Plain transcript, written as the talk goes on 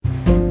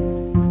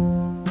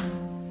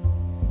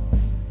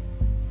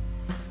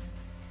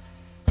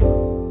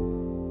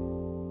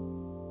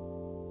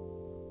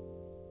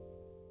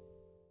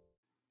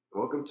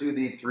welcome to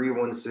the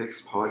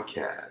 316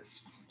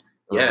 podcast.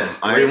 Yes,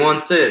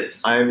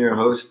 316. I am your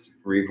host,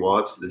 Reed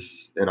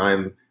Watts, and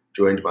I'm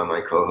joined by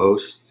my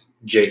co-host,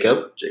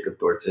 Jacob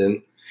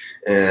Thornton,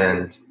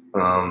 and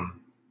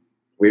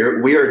we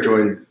are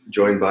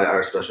joined by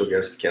our special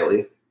guest,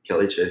 Kelly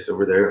Chase,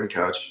 over there on the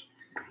couch,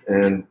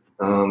 and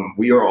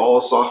we are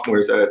all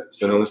sophomores at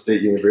Sonoma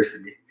State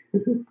University.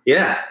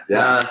 Yeah.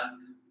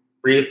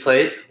 Reed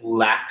plays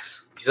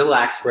lax. He's a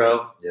lax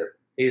bro. Yep.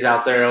 He's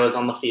out there always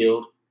on the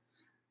field,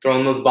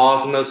 throwing those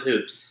balls in those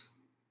hoops.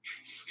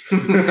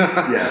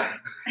 Yeah,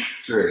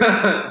 sure.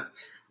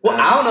 Well,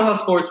 I don't know how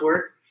sports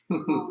work.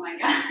 Oh my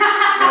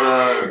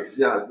god.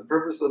 But the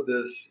purpose of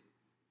this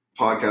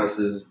podcast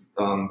is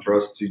for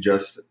us to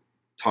just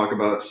talk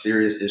about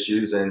serious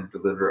issues and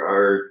deliver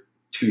our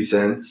 2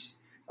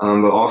 cents,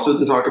 but also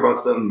to talk about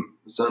some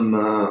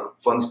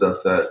fun stuff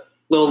that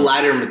Little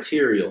lighter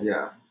material.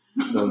 Yeah,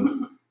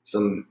 some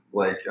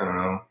like I don't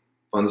know,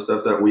 fun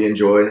stuff that we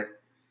enjoy.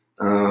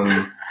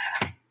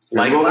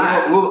 Like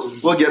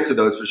we'll get to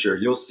those for sure.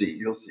 You'll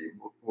see.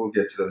 We'll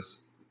get to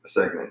those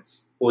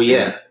segments. Well,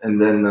 yeah.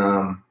 And then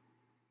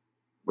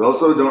we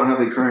also don't have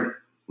a current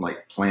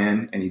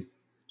plan.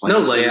 No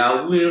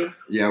layout.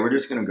 We're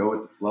just gonna go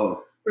with the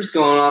flow. We're just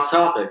going off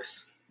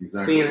topics.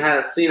 Exactly.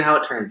 Seeing how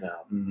it turns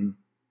out. Mm-hmm.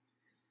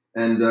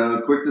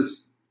 And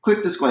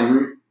quick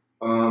disclaimer: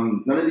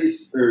 none of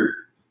these, or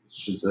I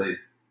should say,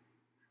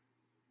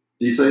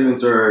 these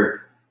segments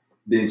are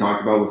being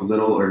talked about with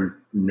little or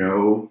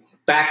no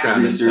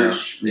background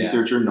research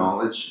or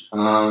knowledge.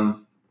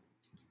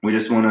 We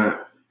just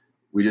want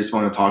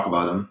to talk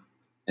about them,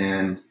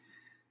 and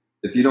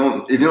if you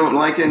don't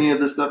like any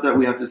of the stuff that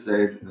we have to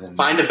say, then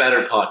find a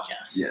better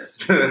podcast.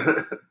 Yes,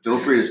 feel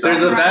free to stop.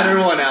 There's a better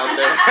one out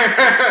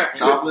there.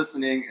 Stop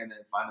listening and then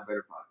find a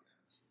better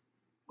podcast.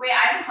 Wait,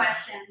 I have a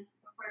question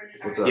before we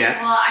start. What's up? Yes.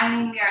 Well, I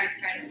mean, we already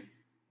started.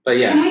 But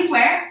yes. Can we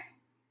swear?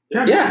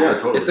 Yeah,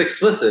 totally. It's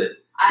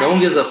explicit. No one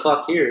gives a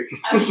fuck here.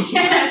 Oh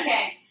shit.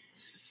 Okay.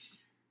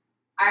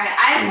 All right.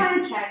 I just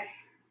want to check.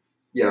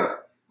 Yeah,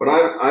 but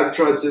I've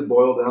tried to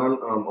boil down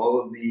all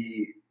of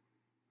the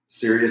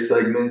serious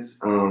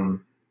segments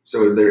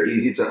so they're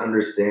easy to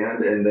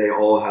understand and they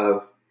all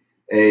have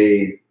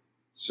a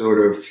sort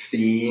of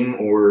theme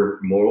or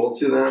moral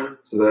to them,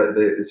 so that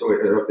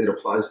it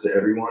applies to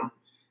everyone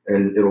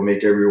and it'll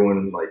make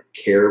everyone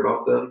care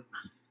about them.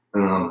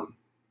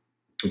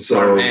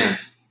 Smart man.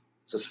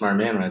 It's a smart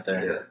man right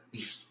there.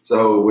 Yeah.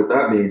 So with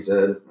that being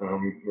said,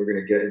 we're going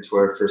to get into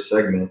our first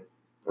segment.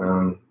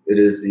 It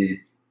is the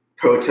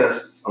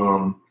protests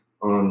on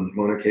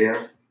Mauna Kea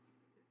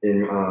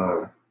in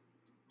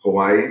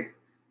Hawaii.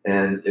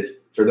 And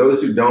for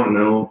those who don't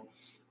know,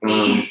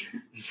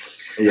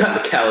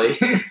 Kelly,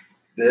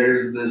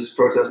 there's this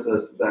protest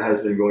that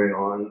has been going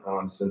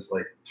on since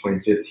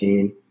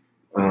 2015,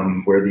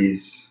 where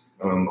these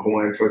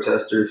Hawaiian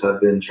protesters have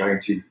been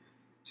trying to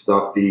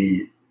stop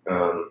the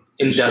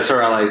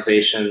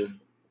industrialization.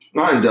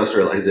 Not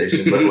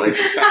industrialization, but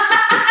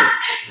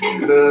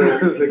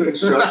the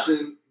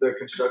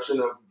construction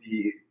of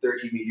the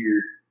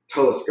 30-meter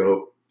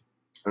telescope,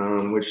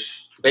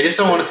 which they just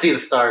don't want to see the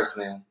stars,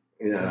 man.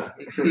 Yeah,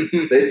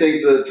 they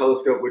think the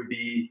telescope would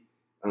be,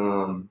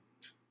 or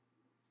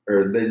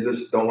they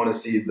just don't want to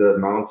see the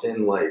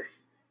mountain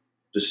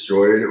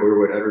destroyed or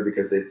whatever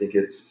because they think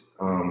it's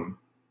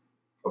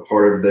a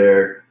part of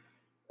their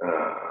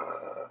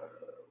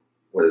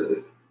what is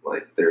it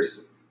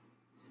there's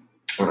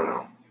I don't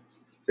know.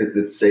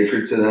 It's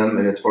sacred to them,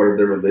 and it's part of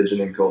their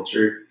religion and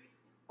culture.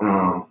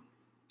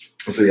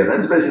 So yeah,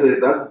 that's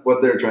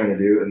what they're trying to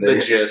do, and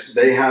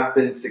they have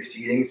been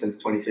succeeding since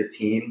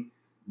 2015.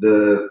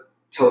 The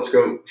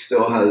telescope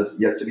still has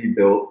yet to be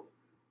built,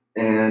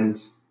 and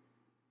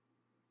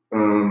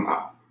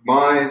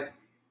my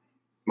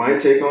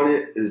take on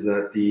it is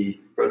that the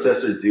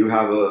protesters do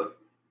have a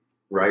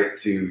right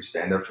to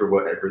stand up for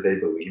whatever they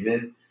believe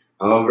in.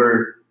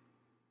 However,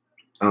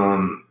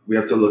 we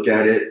have to look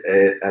at it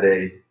at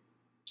a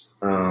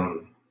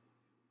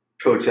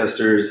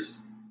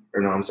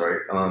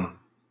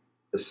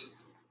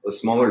a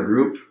smaller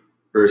group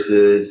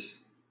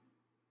versus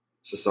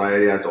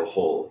society as a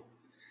whole.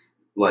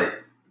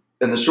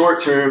 In the short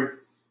term,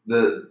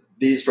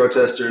 these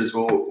protesters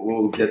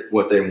will get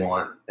what they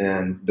want,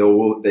 and they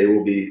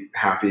will be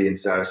happy and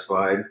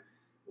satisfied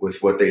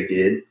with what they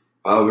did.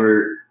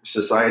 However,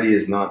 society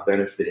is not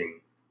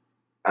benefiting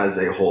as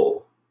a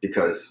whole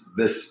because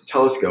this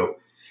telescope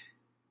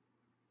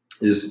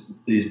is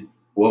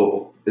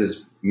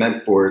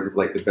meant for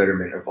the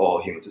betterment of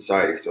all human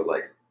society. So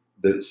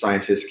the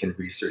scientists can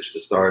research the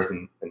stars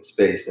in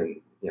space,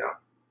 and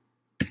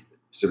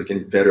so we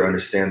can better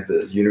understand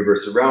the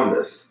universe around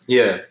us.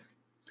 Yeah,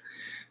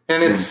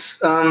 and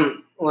it's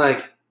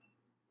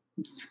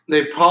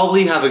they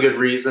probably have a good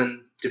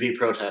reason to be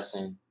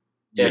protesting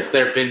if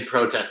they've been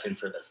protesting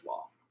for this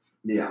long.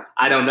 Yeah,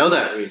 I don't know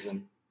that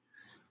reason,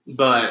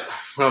 but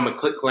from a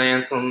quick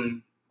glance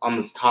on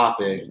this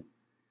topic,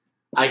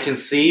 I can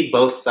see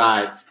both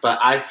sides, but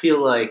I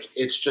feel like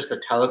it's just a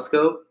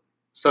telescope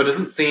So it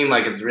doesn't seem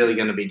like it's really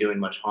going to be doing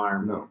much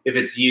harm if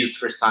it's used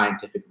for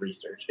scientific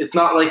research. It's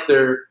not like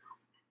they're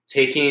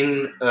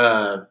taking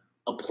a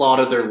plot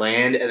of their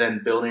land and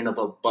then building up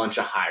a bunch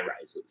of high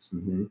rises.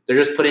 Mm-hmm. They're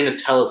just putting a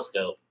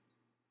telescope.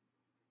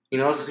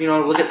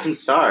 Look at some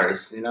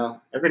stars.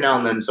 Every now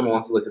and then someone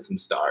wants to look at some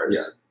stars.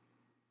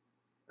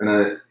 Yeah.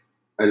 And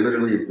I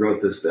literally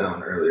wrote this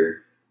down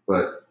earlier,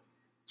 but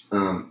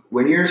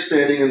when you're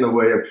standing in the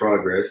way of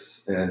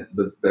progress and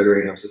the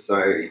bettering of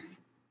society,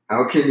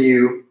 how can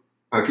you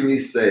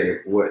say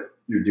what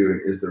you're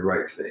doing is the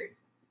right thing?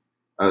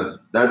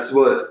 That's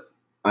what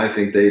I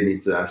think they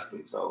need to ask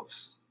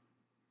themselves.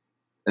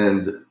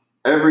 And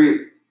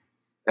every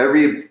I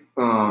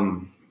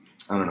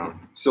don't know,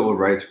 civil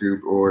rights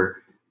group or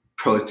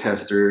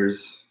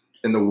protesters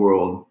in the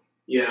world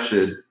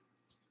should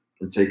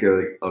take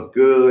a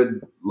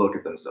good look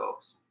at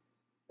themselves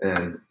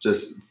and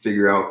just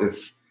figure out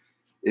if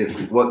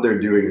what they're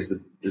doing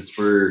is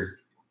for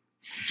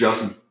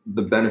just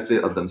the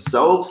benefit of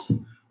themselves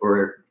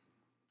or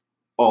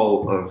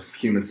all of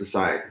human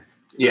society.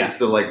 Yeah.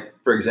 So, like,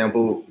 for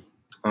example,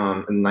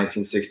 in the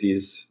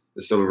 1960s,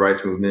 the civil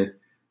rights movement,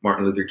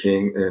 Martin Luther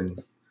King,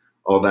 and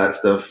all that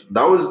stuff,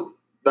 that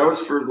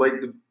was for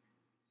like the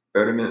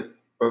betterment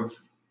of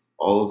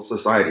all of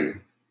society.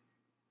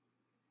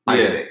 I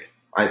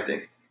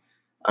think.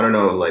 I don't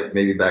know, like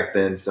maybe back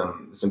then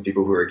some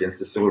people who were against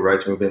the civil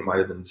rights movement might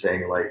have been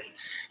saying like,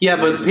 yeah,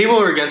 but the people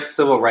who were against the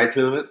civil rights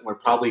movement were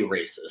probably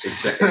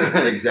racist.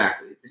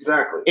 Exactly.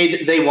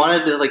 They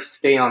wanted to like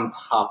stay on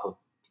top of.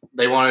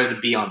 They wanted to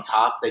be on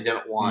top. They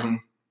didn't want. Mm-hmm.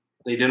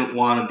 They didn't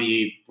want to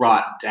be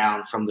brought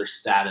down from their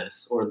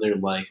status or their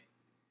like.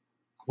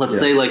 Let's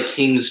say like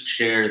king's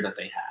chair that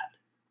they had.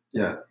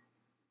 Yeah,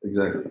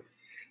 exactly.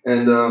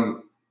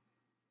 And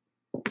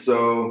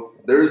so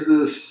there's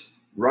this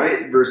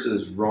right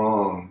versus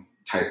wrong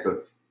type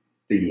of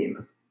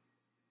theme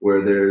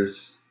where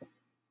there's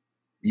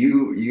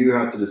you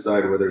have to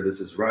decide whether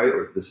this is right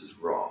or this is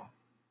wrong,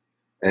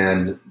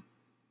 and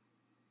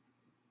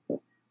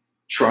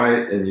try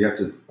it, and you have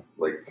to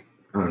like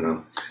I don't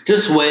know,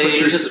 just weigh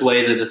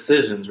the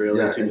decisions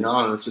really. To be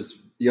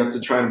honest, you have to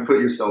try and put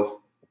yourself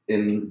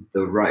in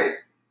the right,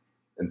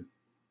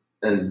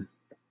 and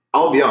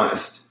I'll be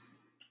honest,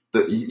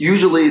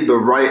 usually the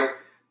right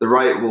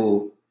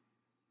will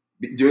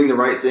doing the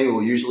right thing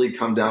will usually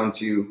come down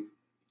to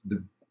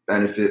the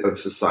benefit of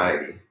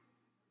society,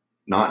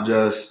 not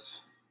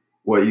just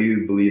what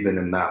you believe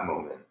in that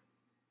moment.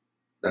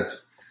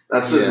 That's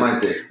just my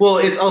take. Well,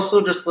 it's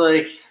also just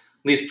like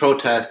these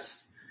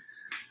protests.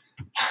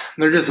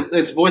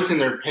 It's voicing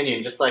their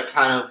opinion, just like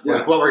kind of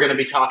like what we're going to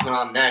be talking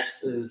on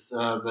next is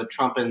the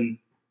Trump and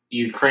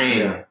Ukraine.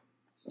 Yeah.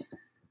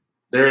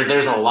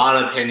 There's a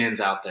lot of opinions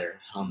out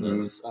there on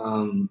this.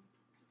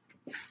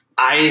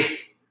 I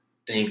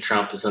think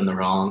Trump is in the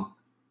wrong.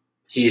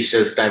 He's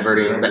just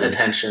diverting the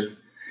attention.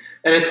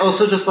 And it's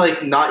also just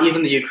like not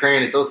even the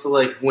Ukraine. It's also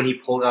like when he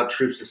pulled out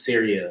troops to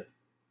Syria.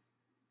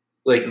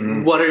 Like,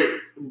 what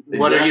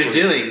are you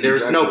doing?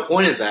 There's no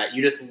point in that.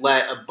 You just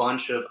let a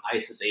bunch of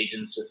ISIS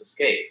agents just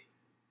escape.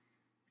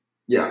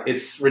 Yeah.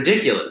 It's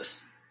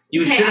ridiculous.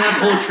 You should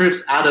have pulled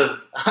troops out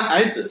of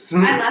ISIS.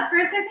 I left for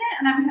a second,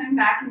 and I'm coming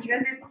back, and you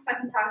guys are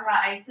fucking talking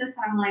about ISIS,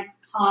 and I'm like,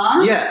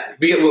 huh? Yeah,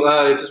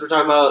 because we're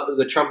talking about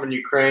the Trump and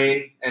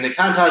Ukraine, and it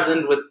kind of ties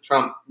in with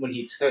Trump when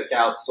he took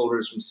out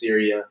soldiers from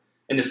Syria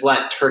and just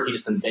let Turkey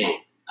just invade.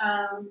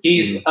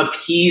 He's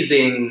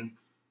appeasing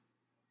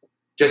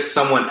just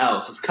someone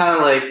else. It's kind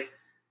of like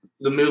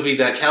the movie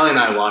that Kelly and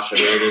I watched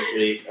earlier this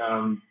week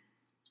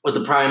with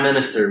the Prime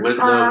Minister, with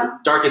the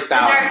Darkest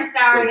Hour.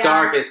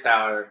 Darkest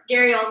Hour.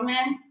 Gary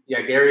Oldman.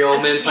 Yeah, Gary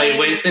Oldman played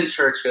Winston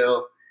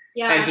Churchill.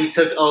 Yeah. And he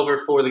took over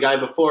for the guy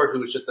before who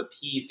was just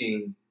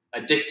appeasing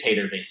a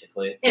dictator,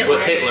 basically.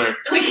 Hitler.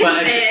 We can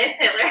say it's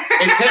Hitler.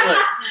 It's Hitler.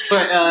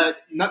 But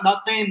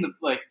not saying the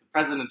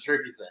president of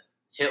Turkey's a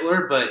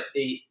Hitler, but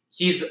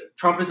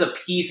Trump is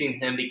appeasing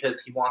him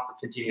because he wants to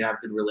continue to have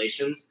good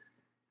relations,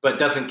 but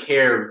doesn't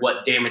care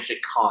what damage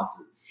it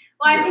causes.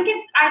 Well, I think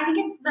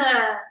it's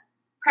the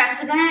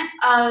precedent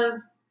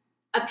of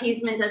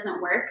appeasement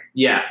doesn't work.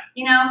 Yeah.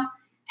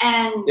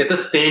 And you have to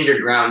stand your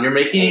ground. You're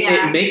making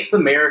it makes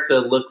America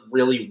look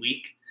really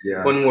weak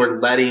when we're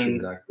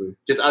letting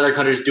just other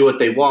countries do what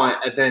they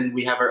want, and then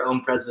we have our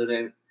own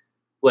president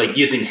like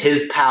using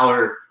his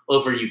power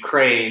over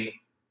Ukraine,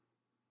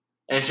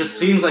 and it just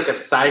seems like a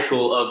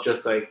cycle of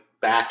just like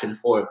back and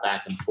forth,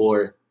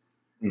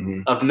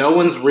 of no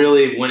one's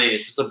really winning.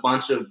 It's just a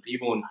bunch of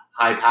people in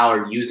high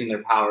power using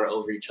their power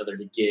over each other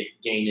to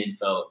gain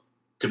info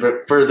to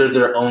further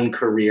their own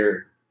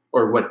career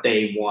or what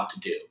they want to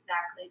do.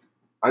 Exactly.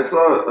 I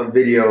saw a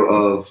video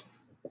of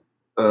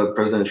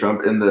President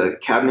Trump in the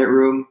cabinet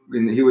room,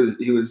 and he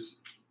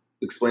was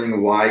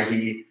explaining why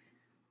he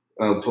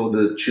pulled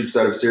the troops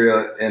out of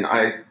Syria, and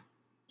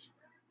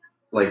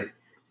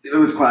it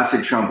was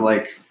classic Trump.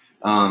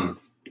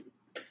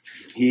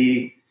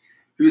 He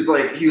was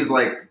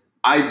like,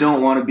 I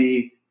don't want to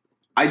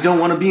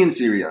be in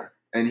Syria,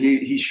 and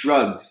he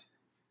shrugged,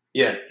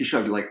 Yeah. He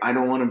shrugged like, I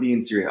don't want to be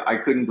in Syria. I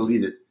couldn't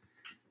believe it.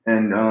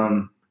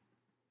 And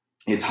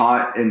it's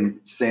hot and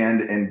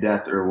sand and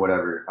death or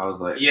whatever. I was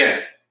like,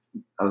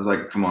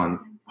 come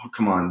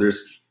on.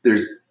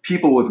 There's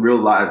people with real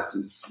lives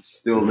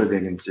still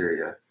living in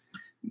Syria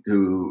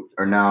who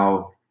are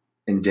now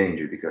in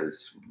danger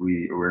because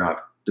we're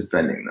not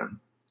defending them.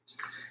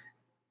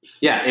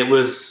 Yeah,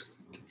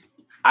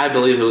 I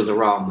believe it was a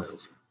wrong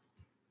move.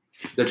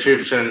 The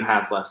troops shouldn't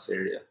have left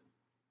Syria.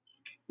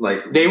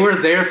 Like, they were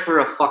there for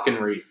a fucking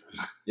reason.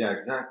 Yeah,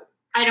 exactly.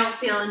 I don't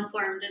feel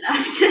informed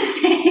enough to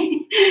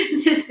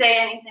say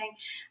anything.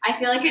 I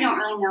feel like I don't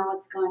really know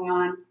what's going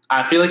on.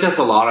 I feel like that's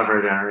a lot of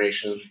our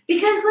generation.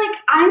 Because, like,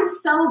 I'm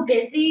so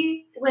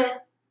busy with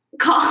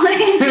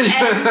college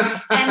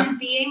and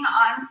being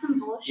on some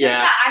bullshit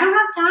that I don't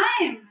have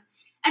time.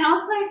 And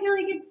also, I feel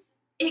like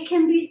it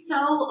can be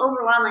so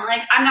overwhelming.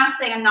 Like, I'm not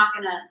saying I'm not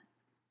gonna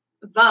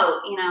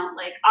vote. You know,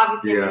 like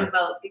obviously I'm gonna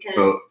vote because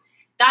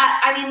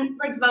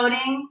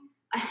voting.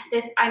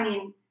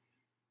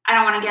 I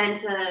don't want to get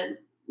into,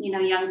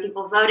 young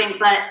people voting,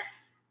 but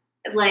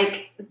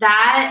like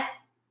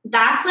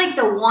that's like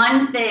the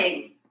one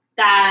thing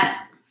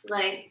that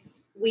like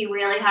we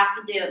really have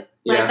to do.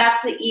 Like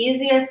that's the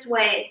easiest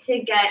way to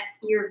get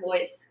your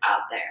voice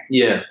out there.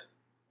 Yeah.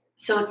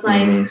 So it's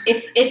like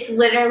it's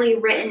literally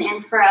written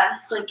in for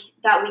us, like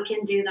that we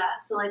can do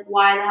that. So like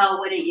why the hell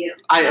wouldn't you?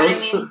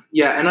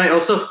 And I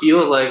also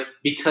feel like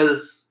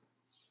because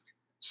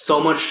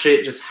so much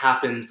shit just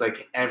happens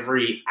like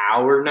every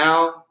hour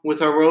now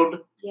with our world.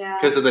 Yeah.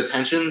 Because of the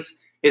tensions,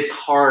 it's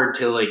hard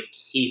to like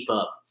keep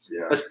up.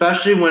 Yeah.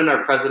 Especially when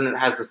our president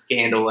has a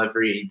scandal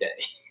every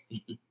day.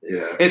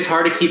 Yeah. It's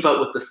hard to keep up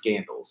with the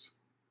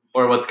scandals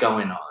or what's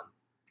going on.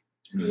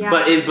 Yeah.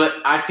 But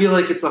I feel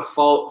like it's a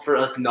fault for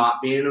us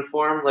not being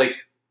informed. Like,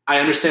 I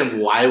understand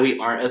why we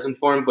aren't as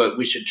informed, but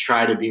we should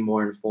try to be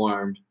more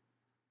informed.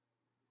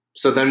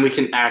 So then we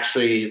can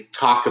actually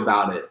talk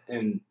about it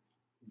and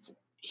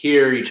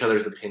hear each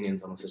other's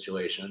opinions on the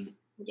situation.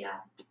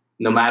 Yeah.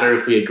 No matter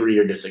if we agree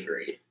or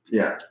disagree.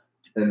 Yeah.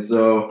 And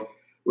so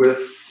with,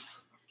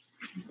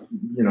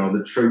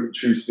 the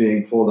troops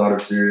being pulled out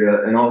of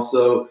Syria and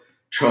also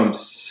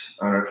Trump's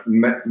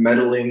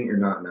meddling, or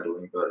not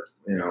meddling, but,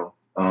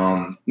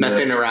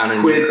 messing around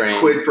in Ukraine.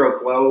 Quid pro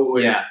quo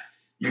with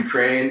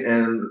Ukraine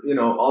and,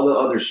 all the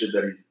other shit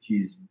that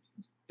he's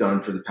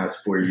done for the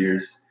past 4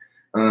 years.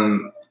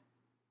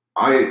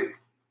 I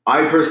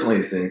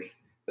personally think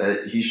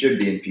that he should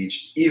be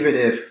impeached, even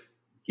if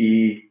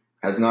he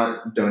has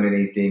not done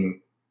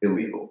anything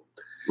illegal.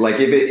 Like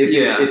if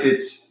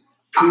it's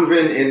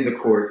proven in the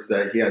courts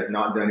that he has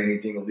not done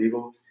anything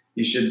illegal,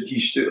 he should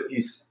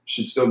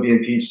still be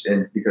impeached.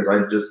 And because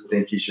I just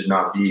think he should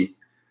not be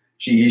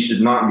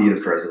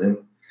the president.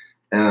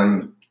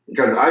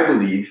 Because I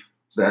believe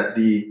that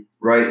the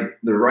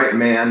right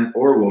man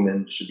or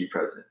woman should be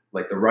president.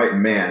 Like the right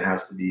man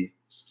has to be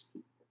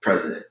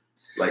president.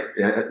 Like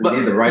we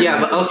need the right.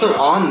 Yeah, but also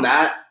on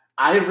that,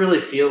 I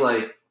really feel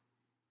like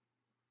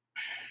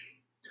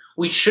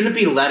we shouldn't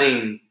be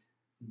letting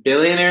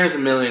billionaires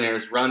and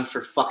millionaires run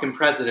for fucking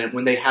president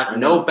when they have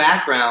no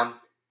background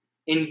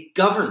in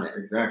government.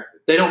 Exactly.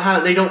 They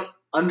don't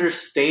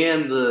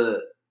understand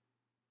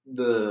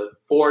the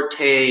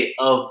forte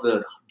of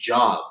the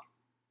job.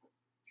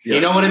 Yeah.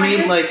 You know what I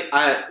mean?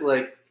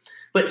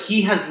 But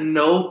he has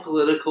no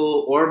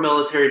political or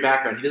military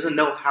background. He doesn't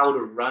know how to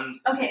run.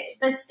 Okay,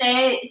 but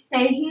say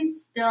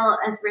he's still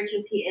as rich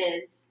as he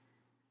is.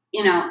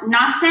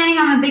 Not saying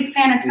I'm a big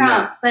fan of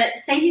Trump, but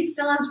say he's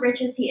still as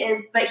rich as he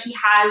is, but he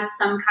has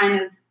some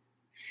kind of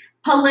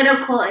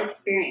political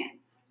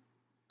experience.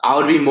 I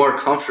would be more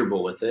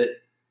comfortable with it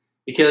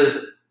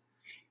because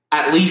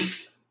at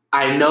least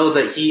I know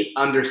that he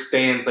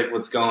understands like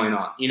what's going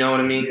on. You know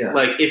what I mean? Yeah.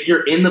 Like if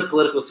you're in the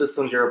political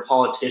system, you're a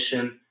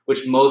politician,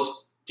 which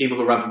most people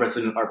who run for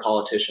president are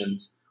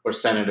politicians or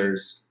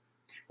senators.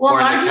 Well,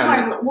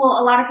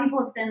 a lot of people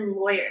have been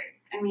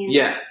lawyers. I mean,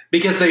 yeah,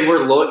 because they were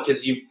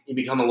because you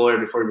become a lawyer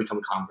before you become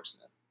a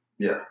congressman.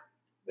 Yeah,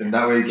 and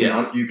that way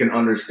you can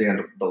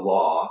understand the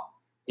law.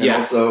 And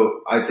also,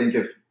 I think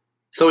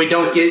so we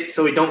don't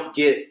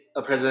get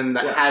a president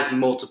that has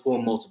multiple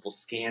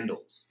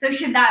scandals. So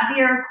should that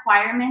be a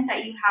requirement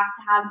that you have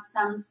to have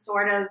some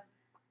sort of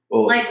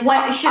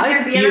what should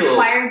there be a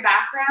required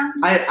background?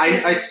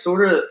 I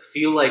sort of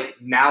feel like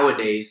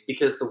nowadays,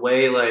 because the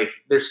way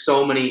there's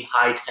so many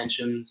high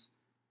tensions,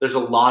 there's a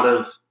lot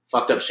of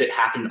fucked up shit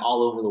happening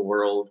all over the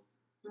world,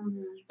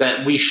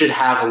 that we should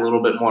have a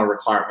little bit more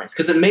requirements.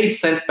 Because it made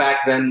sense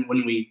back then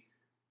when we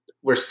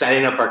were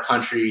setting up our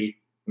country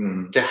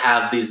to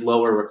have these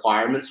lower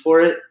requirements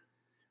for it.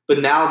 But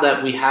now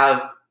that we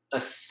have a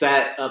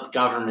set up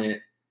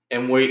government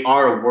and we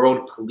are a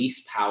world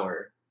police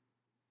power,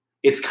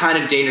 it's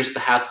kind of dangerous to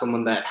have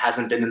someone that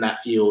hasn't been in that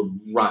field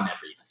run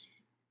everything.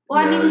 Well,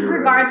 I mean,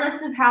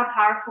 regardless of how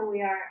powerful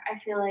we are, I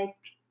feel like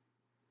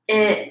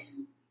it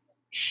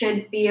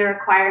should be a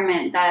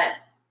requirement that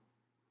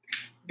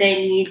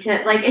they need to,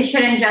 it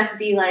shouldn't just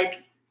be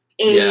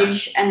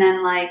age and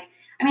then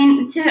I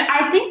mean,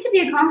 I think to be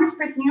a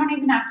congressperson, you don't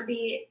even have to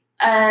be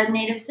a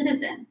native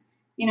citizen.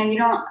 You know, you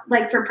don't,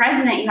 like, for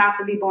president, you have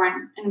to be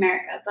born in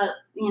America. But,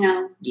 you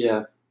know,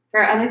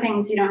 for other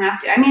things, you don't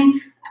have to. I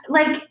mean,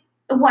 like,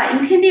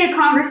 what? You can be a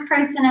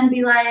congressperson and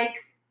be like,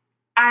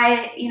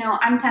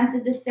 I'm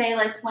tempted to say,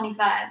 like,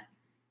 25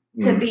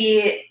 to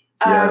be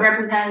a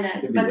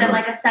representative. But then,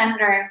 like, a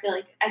senator,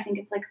 I think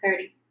it's, like,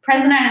 30.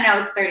 President, I know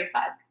it's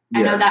 35.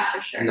 I know that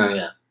for sure.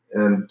 No,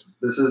 And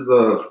this is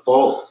the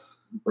fault,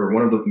 or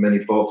one of the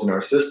many faults in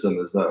our system,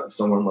 is that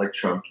someone like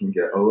Trump can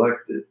get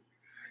elected.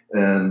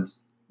 And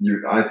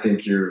I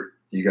think you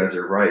guys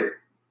are right.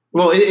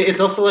 Well, it's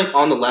also like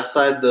on the left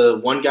side, the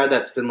one guy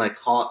that's been like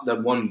the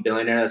one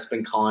billionaire that's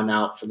been calling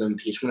out for the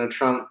impeachment of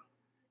Trump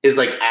is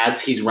like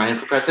ads he's running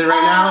for president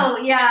right now.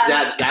 Oh yeah,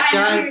 that guy.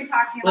 I know who you're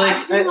talking about.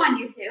 I've seen him on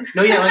YouTube.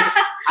 No,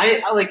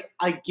 like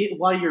I get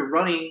why you're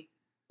running,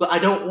 but I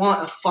don't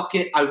want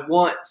I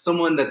want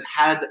someone that's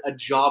had a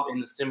job in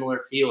the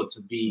similar field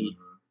to be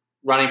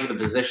running for the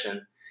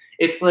position.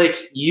 It's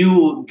like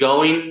you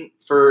going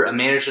for a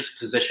manager's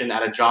position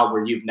at a job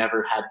where you've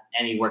never had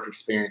any work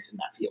experience in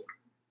that field.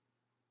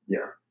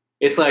 Yeah.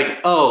 It's like,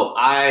 oh,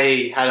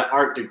 I had an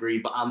art degree,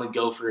 but I'm gonna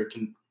go for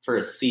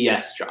a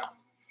CS job.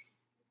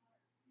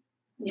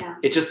 Yeah.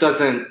 It just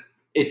doesn't.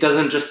 It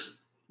doesn't just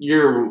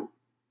your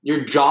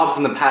jobs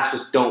in the past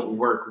just don't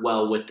work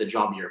well with the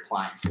job you're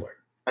applying for.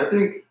 I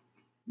think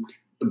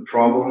the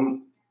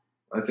problem.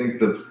 I think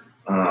the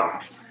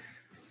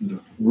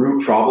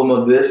root problem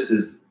of this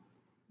is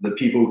the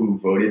people who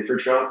voted for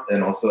Trump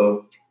and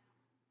also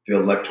the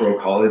Electoral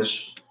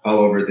College.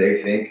 However,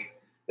 they think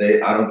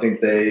I don't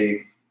think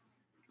they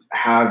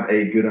have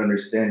a good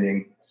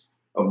understanding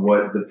of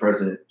what the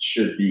president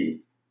should be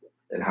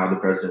and how the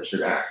president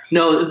should act.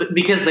 No,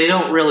 because they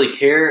don't really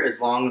care as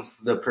long as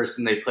the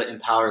person they put in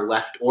power,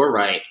 left or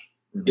right,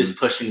 is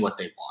pushing what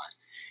they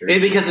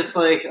want. Because it's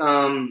like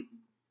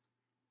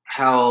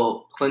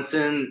how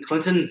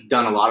Clinton's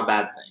done a lot of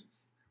bad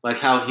things. Like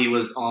how he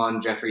was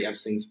on Jeffrey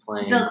Epstein's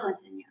plane. Bill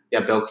Clinton, yeah.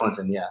 Yeah, Bill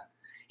Clinton, yeah.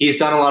 He's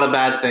done a lot of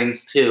bad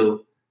things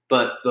too,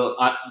 but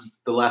the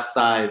left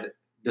side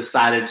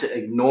decided to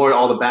ignore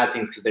all the bad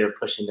things because they were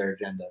pushing their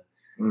agenda.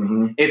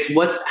 It's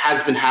what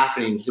has been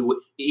happening.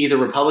 Either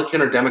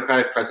Republican or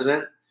Democratic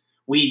president,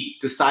 we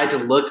decide to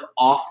look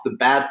off the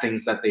bad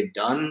things that they've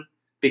done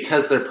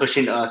because they're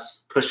pushing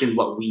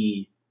what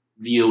we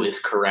view is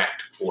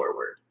correct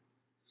forward.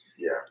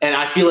 Yeah. And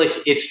I feel like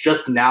it's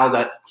just now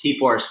that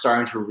people are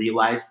starting to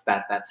realize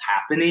that that's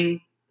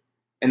happening,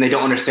 and they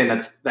don't understand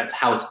that's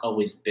how it's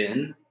always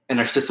been, and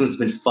our system's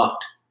been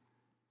fucked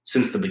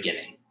since the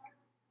beginning.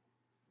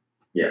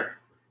 Yeah.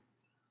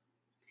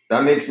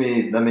 That makes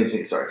me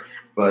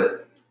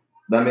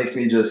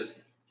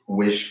just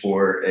wish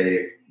for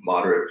a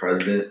moderate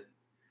president.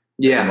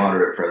 Yeah. A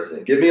moderate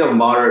president. Give me a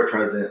moderate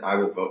president. I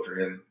will vote for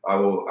him. I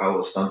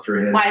will stunt for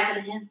him. Why is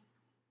it him?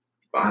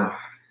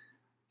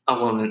 A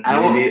woman.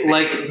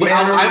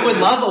 I would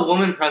love a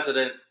woman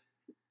president,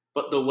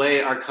 but the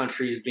way our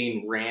country is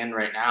being ran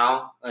right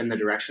now and the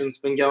direction it's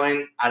been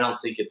going, I don't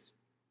think it's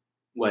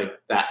like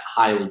that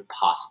highly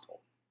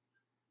possible.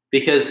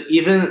 Because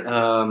even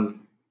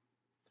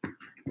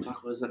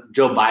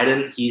Joe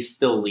Biden, he's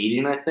still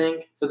leading, I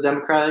think, for the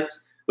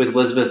Democrats with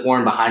Elizabeth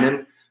Warren behind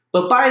him.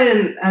 But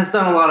Biden has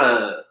done a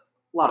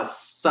lot of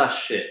sus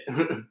shit.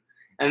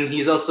 And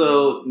he's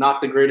also not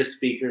the greatest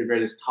speaker,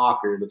 greatest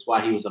talker. That's why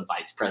he was a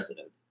vice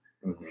president.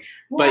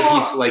 But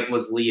he's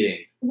was leading.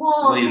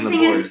 Well, the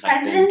thing is,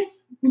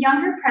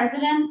 younger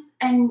presidents,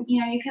 and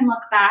you can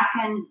look back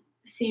and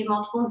see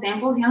multiple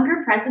examples.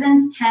 Younger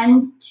presidents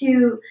tend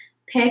to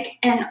pick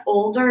an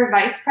older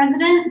vice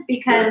president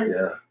because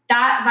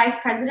that vice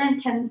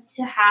president tends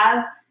to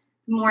have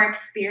more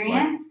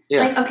experience.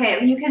 Like,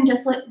 okay, you can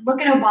just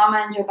look at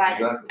Obama and Joe Biden.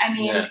 Exactly. I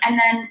mean, and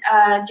then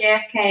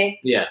JFK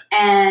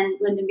and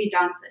Lyndon B.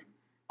 Johnson.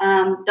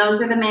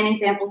 Those are the main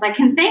examples I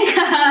can think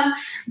of.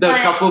 The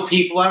couple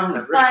people I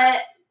remember.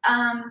 But,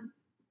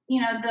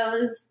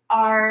 those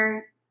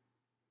are,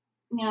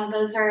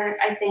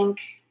 I think,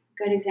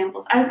 good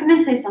examples. I was going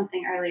to say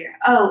something earlier.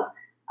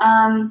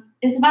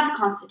 It's about the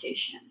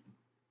Constitution.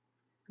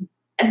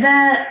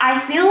 I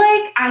feel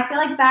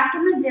like back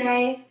in the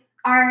day,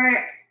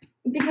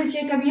 because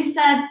Jacob, you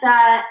said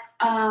that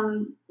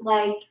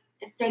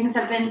things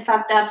have been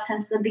fucked up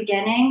since the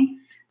beginning,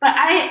 but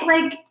I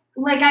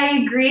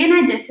agree and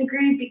I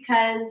disagree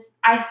because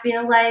I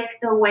feel like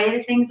the way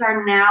that things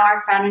are now,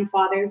 our founding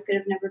fathers could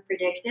have never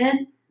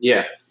predicted.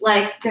 Yeah.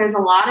 Like, there's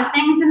a lot of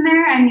things in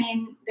there. I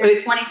mean,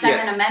 there's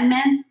 27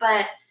 amendments,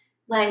 but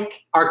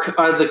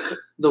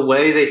the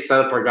way they set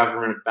up our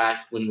government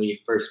back when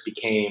we first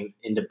became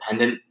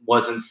independent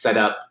wasn't set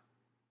up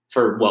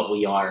for what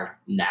we are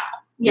now.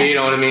 Yes. You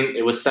know what I mean?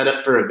 It was set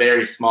up for a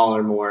very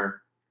smaller,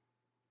 more...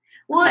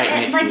 Well,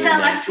 the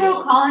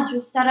Electoral College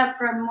was set up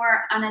for a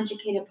more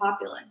uneducated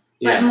populace.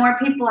 But more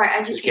people are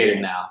educated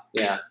now,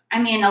 yeah. I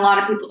mean, a lot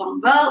of people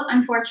don't vote,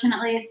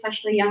 unfortunately,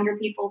 especially younger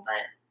people,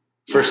 but...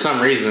 For some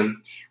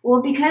reason.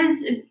 Well,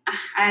 because...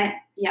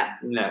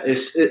 No,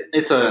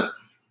 it's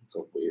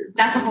so weird.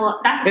 That's a whole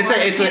can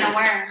of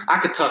worms. I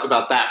could talk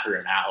about that for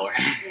an hour.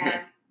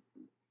 Yeah.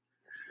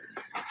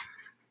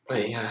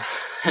 But yeah,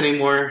 any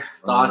more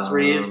thoughts,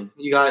 Reeve?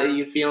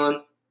 You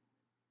feeling?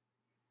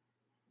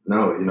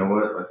 No, you know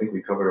what? I think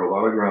we covered a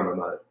lot of ground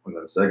on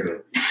that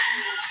segment.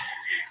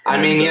 I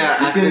mean,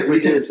 yeah, we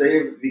can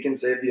save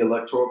the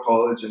electoral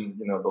college and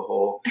the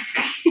whole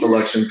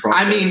election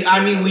process.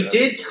 I mean, we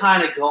did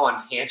kind of go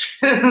on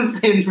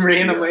tangents in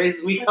random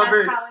ways. We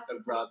covered a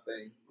broad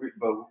thing,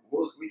 but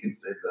we can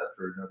save that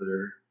for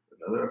another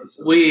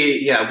episode.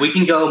 We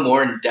can go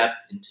more in depth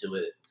into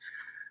it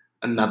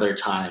another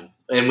time,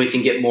 and we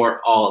can get more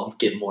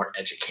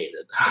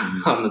educated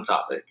on the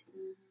topic.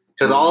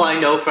 Because all I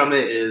know from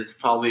it is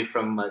probably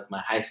from like my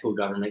high school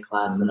government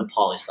class and a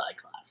poli-sci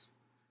class.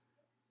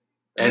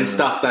 And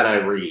stuff that I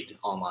read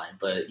online,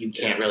 but you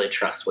can't really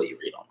trust what you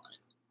read online.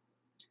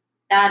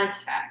 That is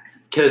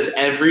facts. Because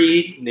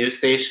every news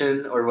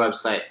station or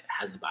website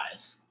has a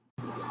bias.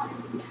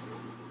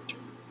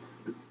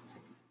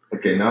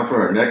 Okay, now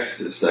for our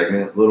next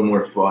segment, a little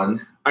more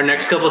fun. Our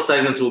next couple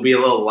segments will be a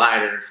little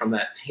lighter from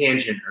that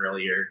tangent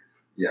earlier.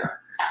 Yeah.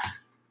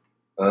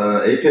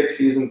 Apex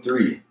Season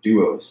 3,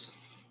 Duos.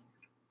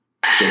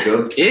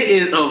 Jacob? It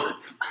is... Oh,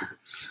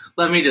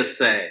 let me just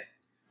say...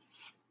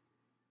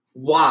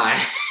 Why?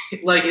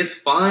 Like, it's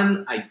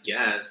fun, I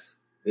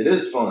guess. It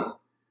is fun.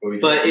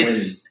 But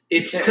it's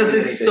because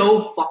it's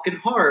so fucking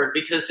hard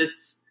because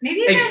it's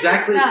maybe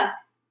exactly. Just suck.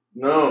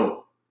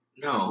 No.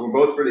 We're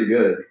both pretty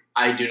good.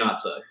 I do not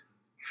suck.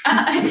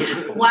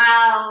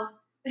 Wow.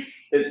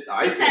 It's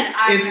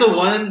the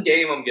one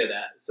game I'm good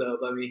at, so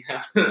let me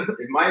have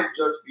It might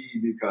just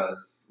be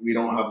because we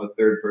don't have a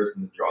third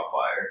person to draw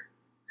fire.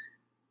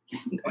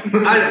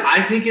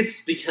 I think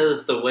it's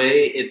because the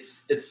way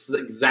it's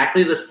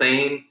exactly the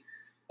same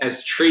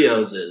as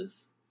trios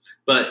is,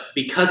 but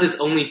because it's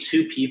only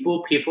 2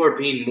 people are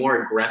being more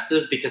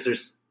aggressive because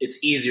it's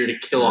easier to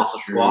kill off a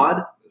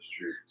squad. That's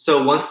true.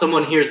 So once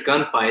someone hears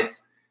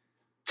gunfights,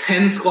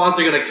 10 squads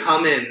are going to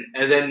come in,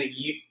 and then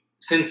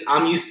since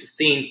I'm used to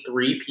seeing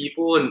 3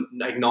 people and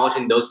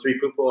acknowledging those 3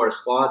 people are a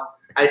squad,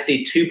 I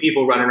see 2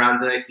 people run around,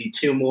 then I see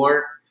 2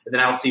 more, and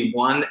then I'll see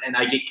 1, and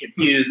I get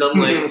confused. I'm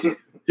like,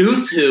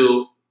 who's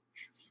who?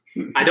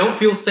 I don't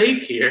feel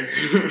safe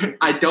here.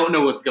 I don't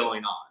know what's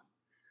going on.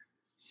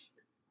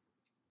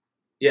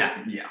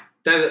 Yeah.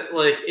 That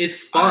it's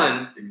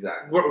fun.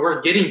 Exactly.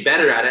 We're getting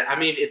better at it. I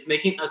mean, it's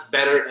making us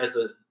better as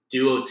a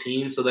duo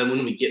team. So then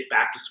when we get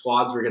back to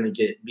squads, we're gonna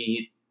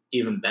be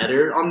even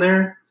better on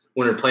there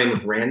when we're playing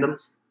with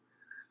randoms.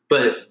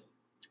 But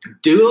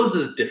duos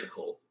is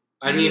difficult.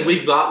 I mean,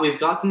 we've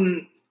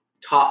gotten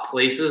top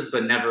places,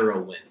 but never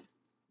a win.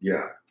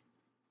 Yeah.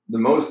 The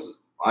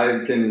most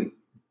I can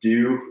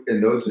do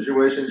in those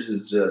situations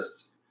is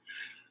just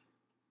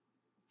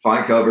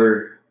find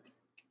cover,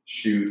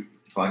 shoot.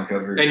 Find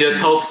cover. And just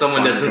hope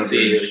someone doesn't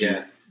see you.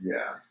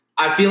 Yeah.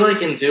 I feel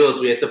like in duos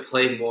we have to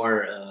play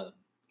more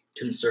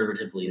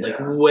conservatively. Yeah.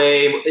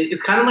 Like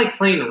it's kind of like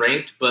playing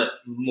ranked,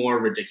 but more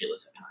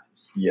ridiculous at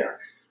times. Yeah.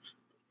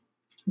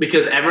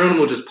 Because everyone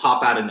will just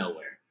pop out of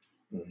nowhere.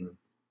 Mm-hmm.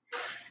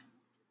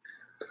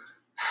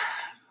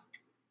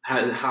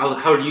 How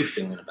are you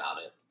feeling about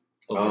it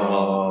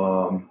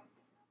overall?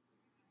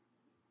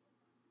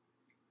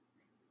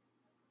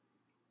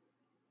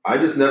 I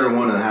just never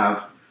want to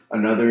have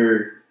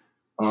another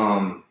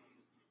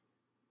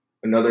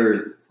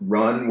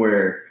run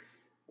where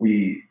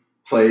we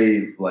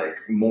play like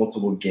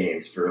multiple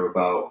games for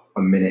about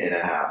a minute and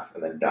a half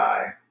and then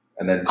die.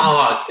 And then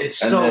it's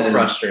so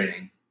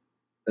frustrating.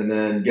 And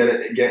then get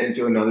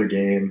into another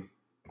game,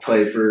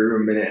 play for a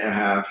minute and a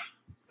half,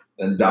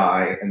 then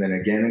die, and then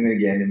again and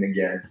again and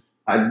again.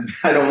 I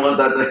don't want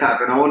that to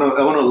happen. I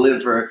want to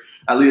live for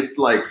at least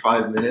like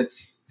 5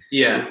 minutes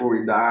before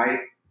we die.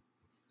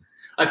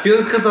 I feel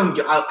it's because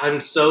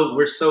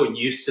we're so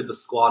used to the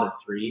squad of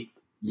 3.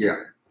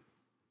 Yeah.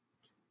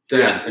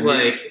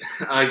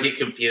 I get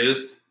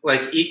confused.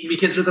 Like,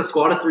 because with a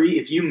squad of 3,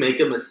 if you make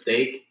a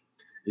mistake,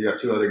 you got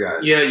 2 other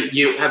guys. Yeah,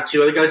 you have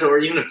 2 other guys, or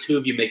even if 2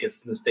 of you make a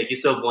mistake, you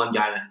still have 1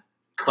 guy to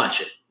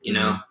clutch it. You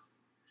know,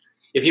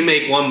 if you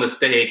make 1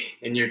 mistake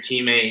and your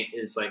teammate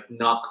is like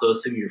not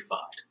close to you, you're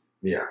fucked.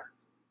 Yeah.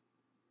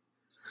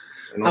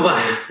 And also,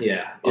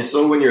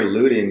 Also, when you're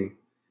looting,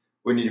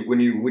 when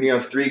you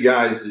have 3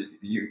 guys,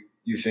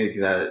 you think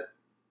that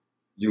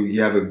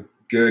you have a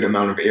good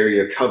amount of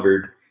area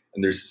covered.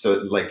 And there's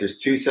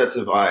 2 sets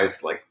of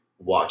eyes like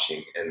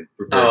watching and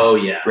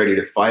prepared, ready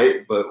to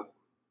fight. But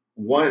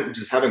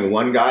having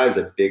 1 guy is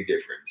a big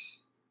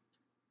difference.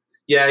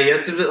 Yeah, you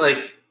have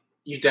to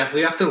you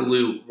definitely have to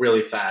loot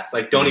really fast.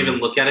 Like, don't even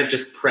look at it.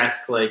 Just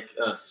press like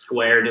a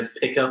square. Just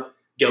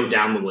go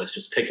down the list.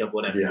 Just pick up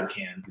whatever you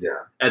can. Yeah,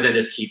 and then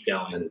just keep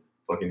going and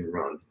fucking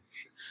run.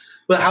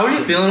 But how are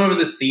you feeling over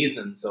the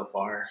season so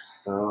far?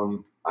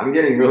 I'm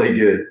getting really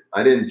good.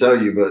 I didn't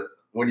tell you, but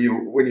when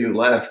you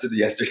left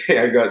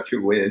yesterday, I got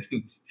 2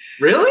 wins.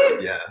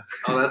 Really? Yeah.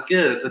 Oh, that's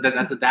good.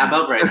 That's a dab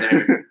up right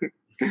there.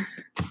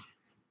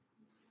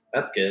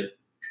 That's good.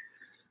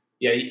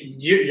 Yeah,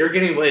 you're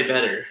getting way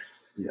better.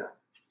 Yeah.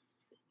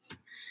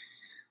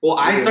 Well,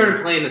 I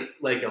started playing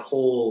this like a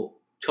whole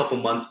couple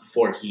months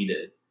before he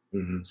did.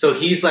 Mm-hmm. So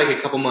he's like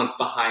a couple months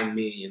behind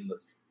me in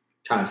this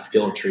kind of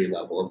skill tree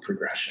level of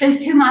progression. Does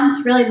 2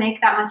 months really make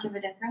that much of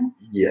a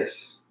difference?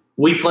 Yes.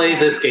 We play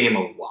this game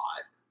a lot.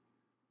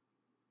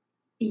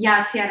 Yeah,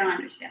 see, I don't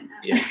understand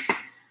that. Yeah.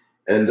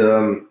 And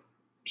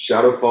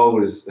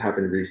Shadowfall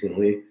happened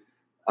recently.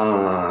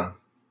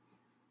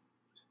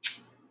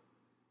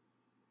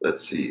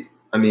 Let's see.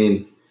 I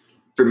mean,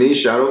 for me,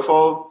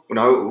 Shadowfall,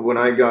 when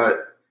I got,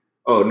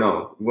 when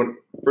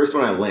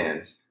I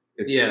land,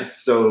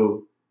 it's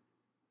so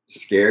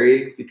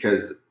scary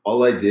because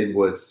all I did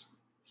was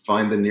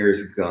find the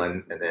nearest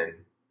gun and then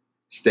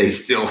stay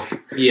still.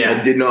 Yeah.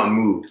 I did not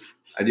move.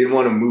 I didn't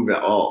want to move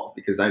at all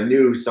because I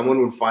knew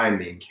someone would find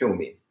me and kill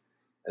me.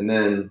 And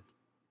then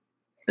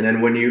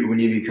when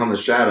you become a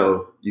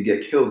shadow, you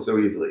get killed so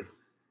easily.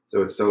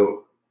 So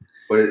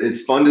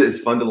it's fun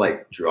to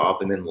like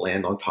drop and then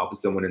land on top of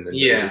someone and then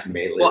just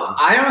melee. Well,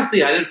 I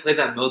didn't play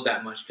that mode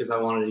that much because I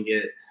wanted to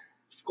get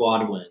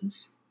squad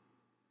wins.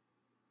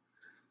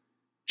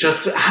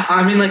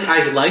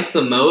 I like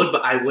the mode,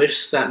 but I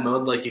wish that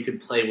mode like you could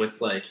play with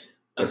like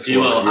a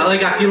duo.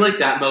 Yeah. I feel like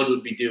that mode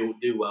would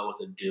do well with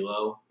a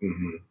duo.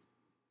 Mm-hmm.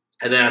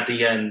 And then at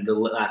the end, the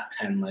last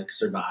 10 like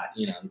survive.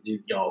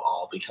 Y'all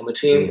all become a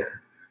team. Yeah.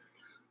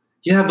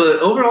 Yeah, but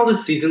overall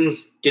this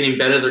season's getting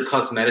better. Their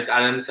cosmetic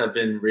items have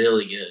been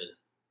really good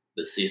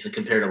this season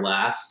compared to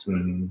last.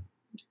 Mm-hmm.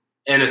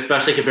 And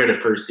especially compared to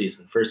first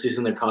season. First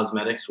season, their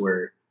cosmetics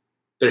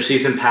their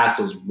season pass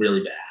was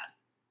really bad.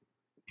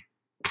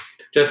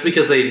 Just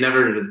because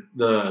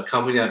the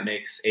company that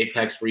makes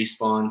Apex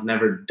Respawn's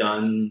never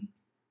done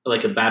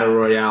like a battle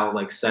royale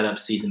like setup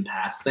season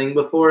pass thing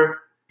before,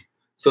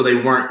 so they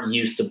weren't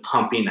used to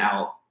pumping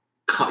out.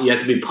 You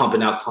have to be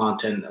pumping out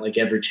content like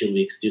every 2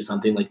 weeks, do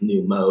something like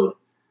new mode.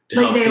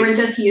 Like they were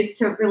just used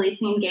to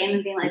releasing a game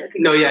and being like, okay.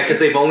 No, yeah, because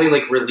they've only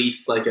like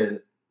released like a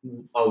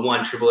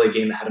one AAA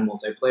game that had a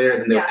multiplayer,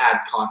 and then they'll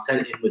add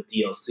content in with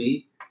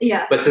DLC.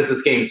 Yeah. But since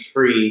this game's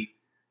free,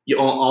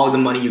 all the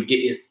money you get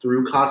is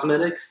through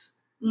cosmetics.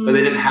 But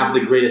they didn't have the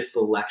greatest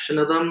selection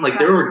of them. Like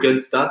there were good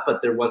stuff,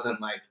 but there wasn't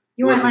like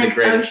you weren't like,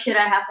 oh shit,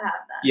 I have to have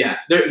that. Yeah,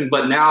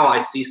 but now I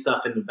see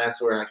stuff in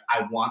events where like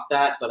I want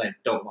that, but I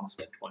don't want to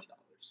spend $20.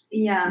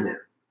 Yeah.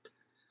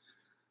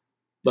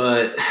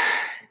 But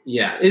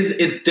yeah,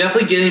 it's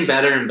definitely getting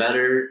better and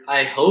better.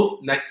 I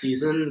hope next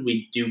season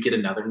we do get a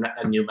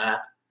new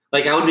map.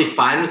 Like I would be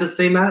fine with the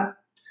same map,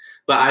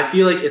 but I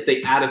feel like if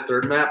they add a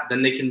third map,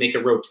 then they can make a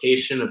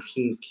rotation of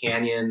Kings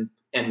Canyon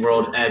and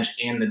World Edge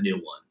and the new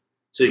one.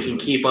 So you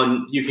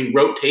can you can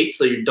rotate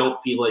so you don't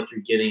feel like you're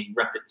getting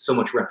so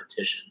much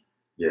repetition.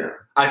 Yeah.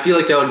 I feel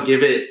like that would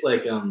give it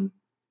like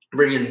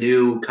bring a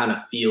new kind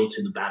of feel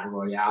to the Battle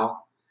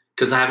Royale.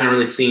 Because I haven't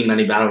really seen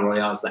many Battle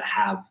Royales that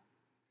have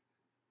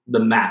the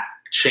map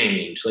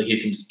change. Like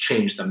you can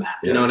change the map.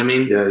 You know what I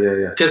mean?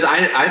 Yeah. Because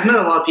I've met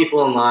a lot of people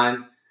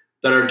online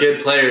that are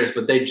good players,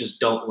 but they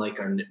just don't like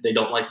they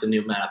don't like the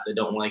new map. They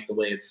don't like the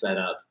way it's set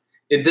up.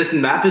 This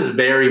map is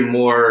very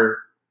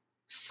more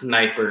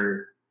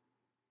sniper.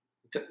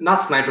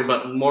 Not sniper,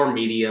 but more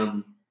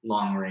medium,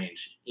 long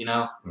range,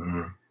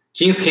 Mm-hmm.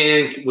 Kings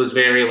Canyon was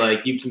very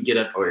like, you can get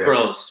up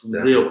close,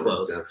 real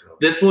close. Definitely.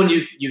 This one,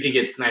 you can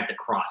get sniped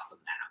across the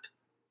map.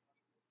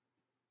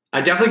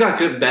 I definitely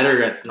got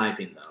better at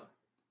sniping, though,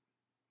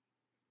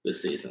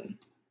 this season.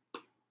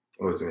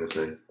 What was I going to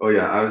say? Oh,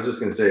 yeah, I was just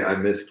going to say I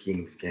miss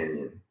Kings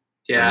Canyon.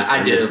 Yeah,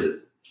 I do. Miss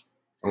it.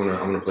 I'm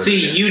gonna play.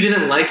 See, you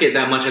didn't like it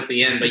that much at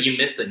the end, but you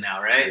miss it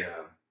now, right? Yeah.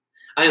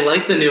 I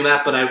like the new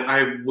map, but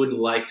I would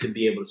like to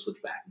be able to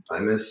switch back. I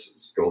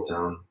miss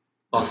Skulltown.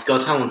 Oh,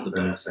 Skulltown was the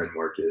best. And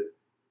Market.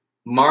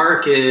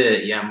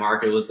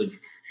 Market was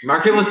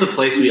the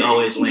place we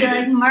always landed. You're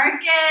like,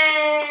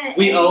 Market!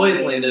 We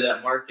always landed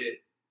at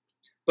Market.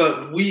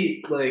 But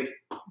we,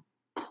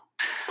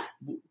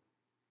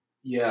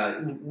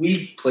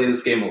 we play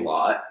this game a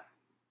lot,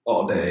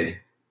 all day.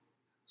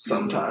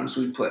 Sometimes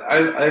we play.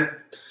 I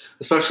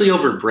especially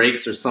over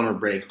breaks or summer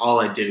break, all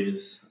I do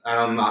is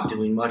I'm not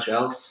doing much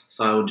else,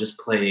 so I would just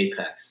play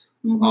Apex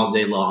all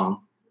day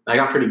long. I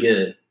got pretty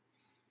good.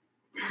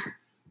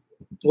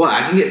 Well,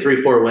 I can get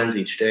 3-4 wins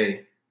each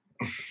day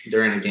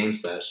during a game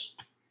session.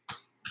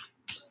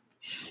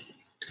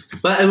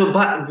 But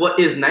what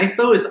is nice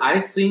though is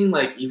I've seen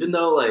even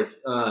though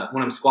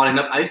when I'm squatting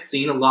up, I've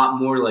seen a lot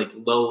more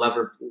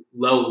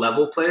low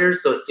level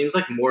players. So it seems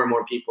like more and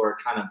more people are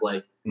kind of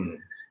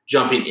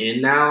jumping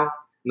in now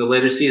in the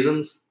later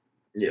seasons.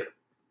 Yeah.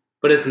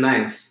 But it's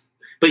nice.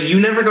 But you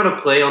never got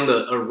to play on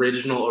the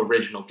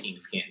original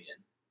Kings Canyon.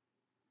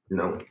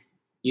 No.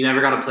 You never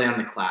got to play on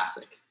the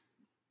classic.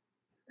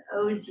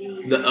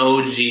 The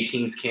OG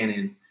Kings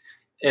Canyon.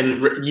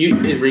 And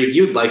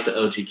you'd like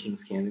the OG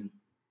Kings Canyon.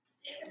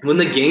 When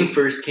the game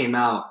first came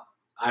out,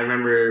 I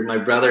remember my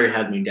brother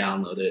had me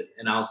download it,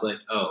 and I was like,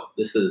 "Oh,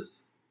 this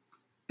is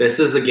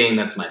a game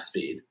that's my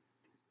speed."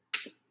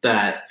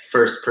 That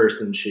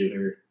first-person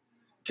shooter,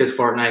 because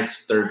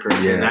Fortnite's third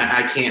person. Yeah.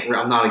 I can't.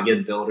 I'm not a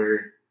good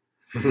builder.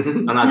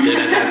 I'm not good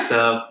at that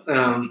stuff.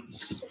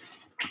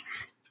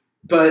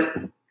 But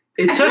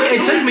it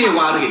took me a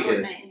while to get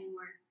good.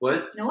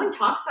 What? No one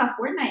talks about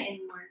Fortnite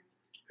anymore.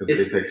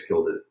 Because Apex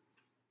killed it.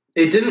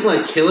 It didn't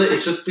like kill it.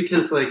 It's just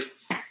because like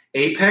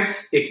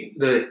Apex,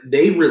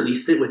 they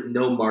released it with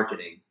no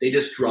marketing. They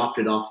just dropped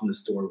it off in the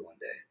store one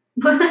day.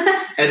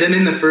 And then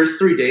in the first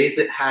 3 days,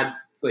 it had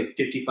like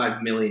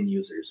 55 million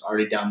users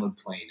already download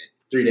playing it.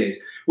 3 days,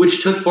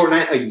 which took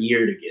Fortnite a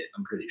year to get,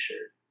 I'm pretty sure.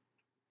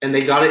 And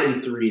they got it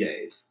in 3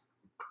 days.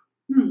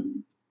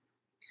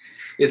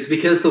 It's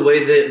because the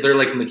way that they're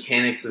like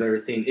mechanics of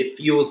everything, it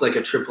feels like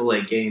a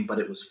AAA game, but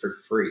it was for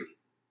free.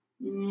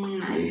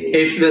 I see.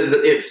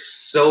 It's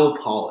so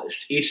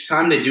polished. Each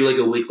time they do like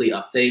a weekly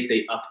update,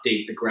 they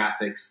update the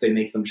graphics. They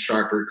make them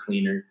sharper,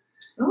 cleaner.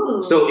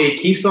 Ooh. So it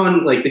keeps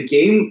on like the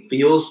game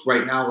feels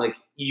right now like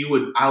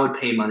I would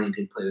pay money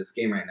to play this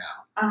game right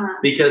now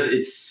because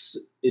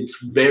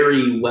it's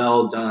very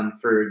well done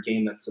for a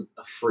game that's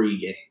a free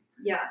game.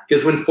 Yeah.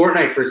 Because when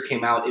Fortnite first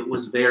came out, it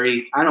was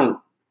very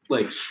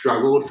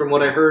struggled from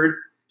what I heard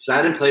because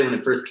I didn't play when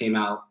it first came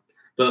out.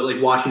 But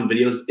like watching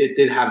videos, it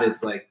did have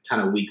its like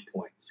kind of weak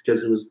points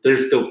because they're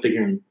still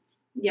figuring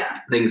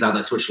things out.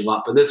 They switched a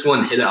lot, but this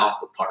one hit it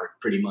off the park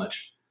pretty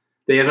much.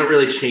 They haven't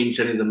really changed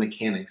any of the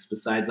mechanics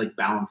besides like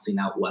balancing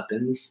out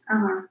weapons,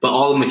 but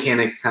all the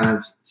mechanics kind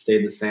of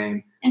stayed the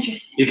same.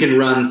 Interesting. You can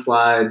run,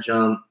 slide,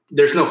 jump.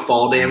 There's no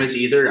fall damage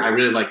either. I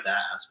really like that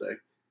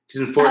aspect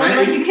because in Fortnite,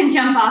 like you can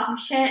jump off of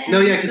shit.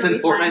 Because in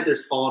Fortnite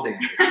there's fall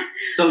damage,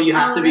 so you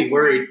have to be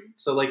worried.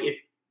 So like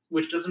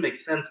which doesn't make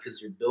sense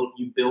because you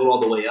build all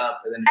the way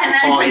up and then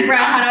it's like, bro,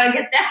 how do I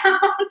get down?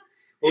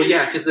 Well,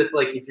 yeah, because if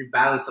you're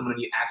battling someone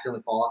and you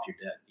accidentally fall off, you're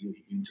dead.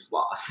 You just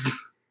lost.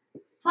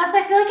 Plus,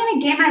 I feel like in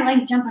a game I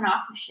like jumping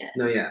off of shit.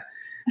 No, yeah,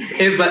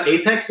 but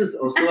Apex is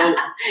also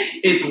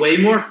it's way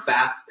more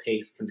fast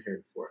paced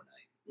compared to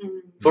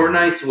Fortnite.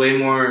 Fortnite's way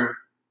more.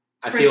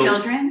 For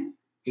children?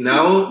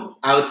 No,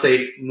 I would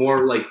say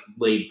more like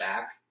laid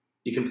back.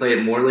 You can play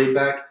it more laid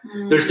back.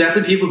 There's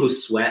definitely people who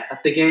sweat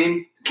at the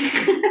game,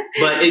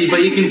 but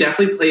you can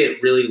definitely play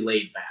it really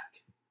laid back.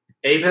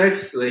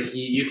 Apex, like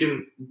you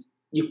can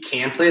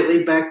play it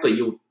laid back, but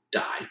you'll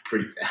die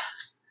pretty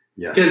fast.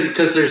 Yeah,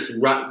 because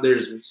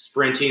there's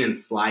sprinting and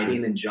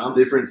sliding and jumps.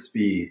 Different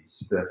speeds,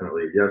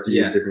 definitely. You have to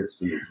use different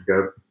speeds. You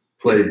got to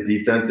play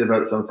defensive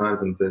at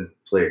sometimes and then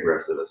play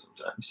aggressive at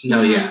sometimes.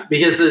 No, yeah,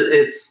 because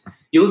it's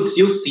you'll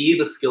see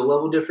the skill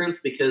level difference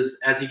because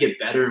as you get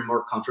better and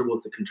more comfortable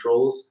with the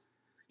controls,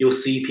 you'll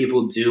see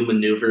people do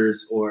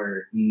maneuvers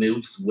or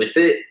moves with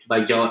it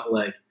by going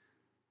like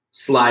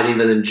sliding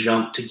and then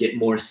jump to get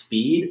more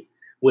speed,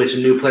 which a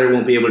new player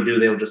won't be able to do.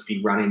 They'll just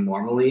be running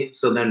normally.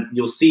 So then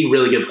you'll see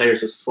really good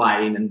players just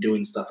sliding and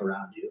doing stuff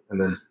around you. And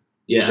then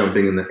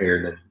jumping in the air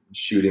and then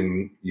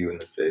shooting you in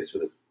the face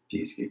with a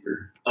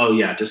peacekeeper. Oh,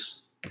 yeah.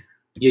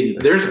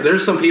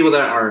 There's some people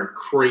that are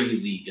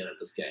crazy good at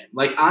this game.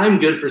 Like, I'm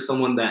good for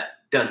someone that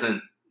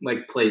doesn't,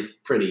 like, plays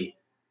pretty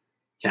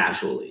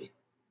casually.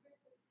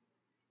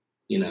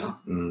 You know?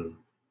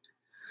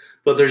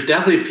 But there's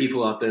definitely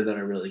people out there that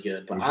are really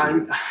good. But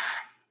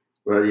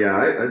Well, yeah,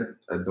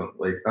 I don't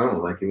like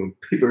it when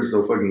people are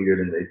so fucking good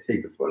and they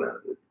take the fun out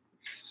of it.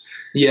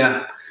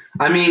 Yeah,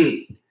 I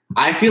mean,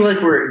 I feel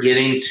like we're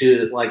getting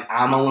to like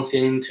I'm almost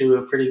getting to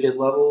a pretty good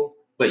level,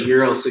 but you're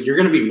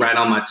gonna be right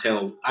on my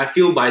tail. I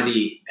feel by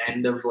the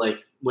end of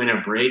like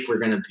winter break, we're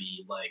gonna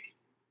be like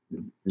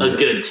a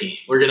good team.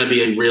 We're gonna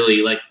be a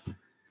really like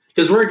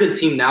because we're a good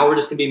team now. We're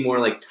just gonna be more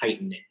like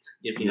tight knit,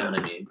 if you know what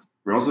I mean.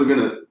 We're also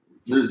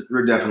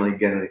we're definitely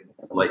gonna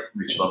like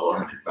reach level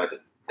 100 by the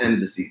end of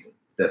the season.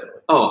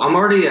 Definitely. Oh, I'm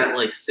already at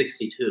like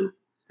 62,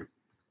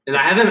 and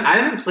I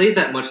haven't played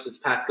that much this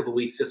past couple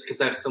weeks just because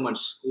I have so much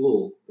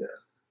school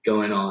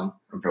going on.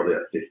 I'm probably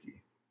at 50.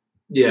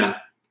 Yeah,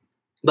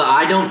 but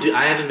I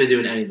haven't been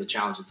doing any of the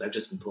challenges. I've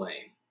just been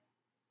playing.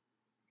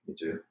 Me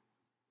too.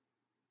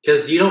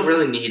 Because you don't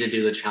really need to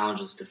do the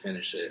challenges to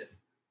finish it.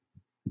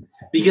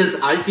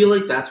 Because I feel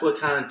like that's what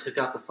kind of took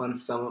out the fun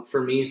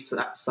for me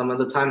some of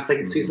the time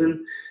second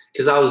season.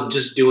 Because I was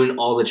just doing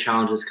all the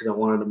challenges because I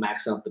wanted to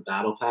max out the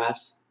battle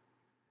pass.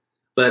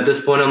 But at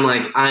this point, I'm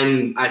like,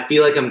 I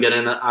feel like I'm good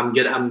enough. I'm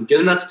good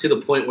enough to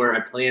the point where I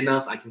play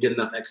enough. I can get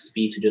enough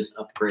XP to just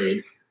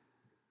upgrade,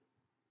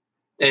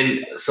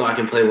 and so I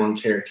can play one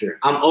character.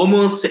 I'm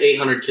almost to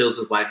 800 kills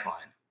with Lifeline.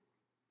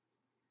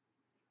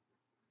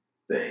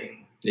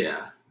 Dang.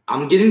 Yeah,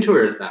 I'm getting to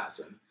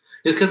 1,000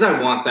 just because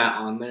I want that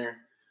on there,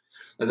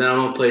 and then I'm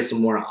gonna play some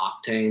more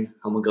Octane.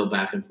 I'm gonna go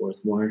back and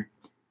forth more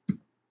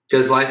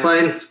because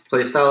Lifeline's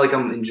playstyle, like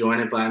I'm enjoying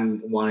it, but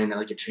I'm wanting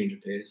like a change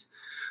of pace.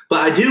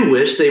 But I do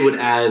wish they would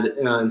add,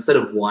 instead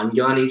of one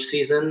gun each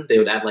season, they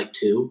would add like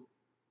 2.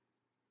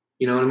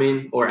 You know what I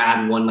mean? Or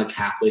add one like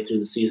halfway through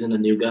the season, a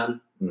new gun.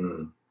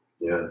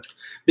 Yeah.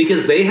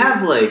 Because they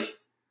have like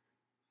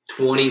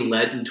 20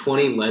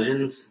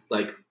 legends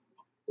like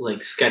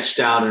sketched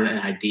out and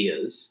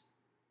ideas.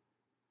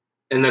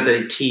 And that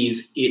they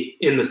tease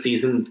in the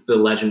season, the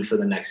legend for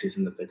the next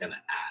season that they're going to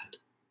add.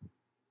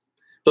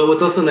 But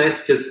what's also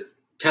nice, because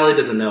Kelly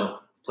doesn't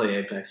play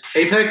Apex.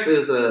 Apex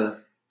is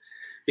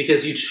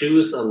because you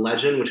choose a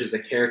legend, which is a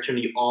character,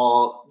 and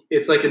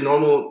it's like a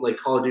normal like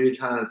Call of Duty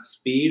kind of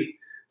speed,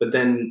 but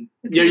then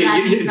your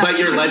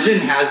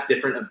legend has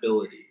different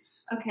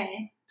abilities.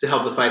 Okay. To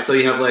help the fight, so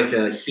you have like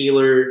a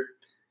healer,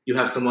 you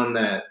have someone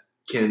that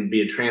can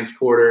be a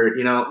transporter.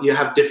 You know, you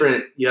have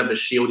a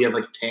shield, you have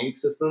like tank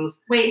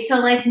systems. Wait, so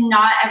like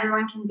not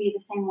everyone can be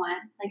the same one?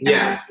 Like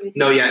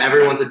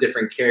everyone's a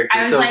different character.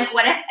 I was like,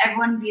 what if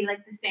everyone be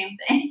like the same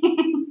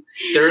thing?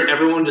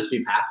 Everyone just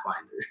be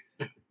Pathfinder.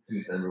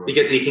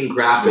 Because you can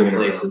grapple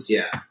places,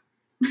 around.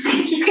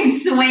 You can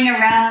swing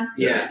around.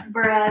 Yeah.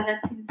 Bruh,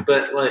 that seems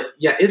But like,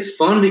 yeah, it's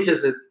fun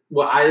because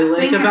what I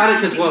like about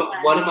it, because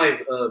one of my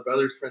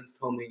brother's friends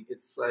told me,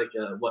 it's like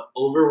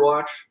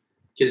Overwatch,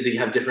 because you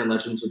have different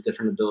legends with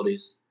different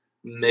abilities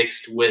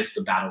mixed with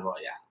the Battle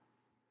Royale.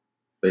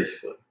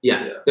 Basically.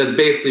 Yeah. That's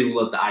basically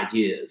what the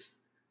idea is.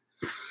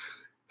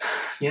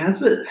 Yeah,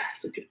 it's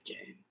a good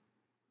game.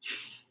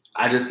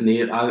 I just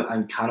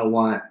I kind of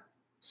want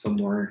some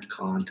more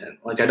content.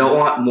 Like, I don't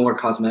want more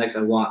cosmetics.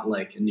 I want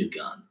like a new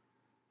gun.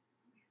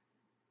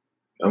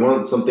 I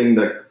want something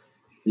that,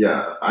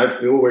 I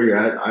feel where you're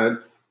at.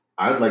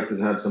 I'd like to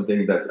have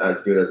something that's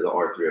as good as the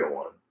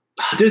R301.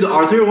 Dude, the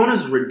R301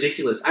 is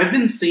ridiculous. I've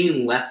been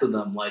seeing less of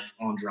them like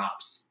on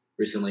drops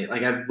recently.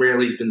 Like, I've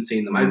rarely been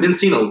seeing them. I've been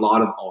seeing a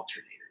lot of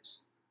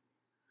alternators.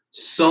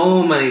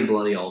 So many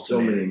bloody alternators.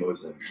 So many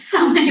Mosins.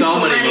 So many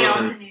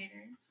alternators.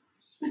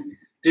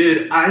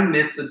 Dude, I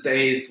miss the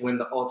days when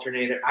the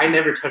alternator... I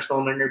never touched the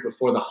alternator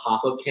before the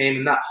hop-up came,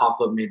 and that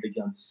hop-up made the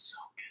gun so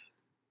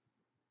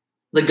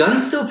good. The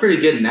gun's still pretty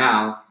good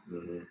now,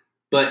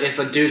 but if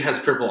a dude has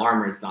purple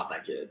armor, it's not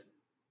that good.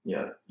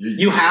 Yeah.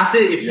 You have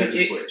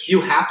to switch. You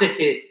have to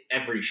hit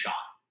every shot.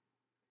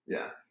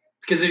 Yeah.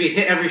 Because if you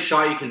hit every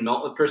shot, you can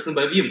melt the person,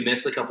 but if you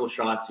miss a couple of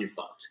shots, you're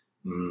fucked.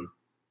 Mm-hmm.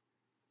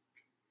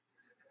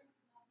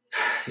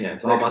 Yeah,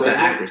 it's all about that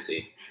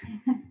accuracy.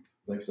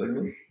 Next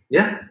segment?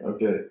 Yeah.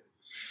 Okay.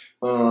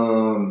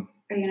 Are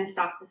you gonna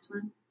stop this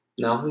one?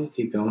 No, we can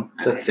keep going.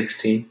 It's at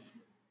 16.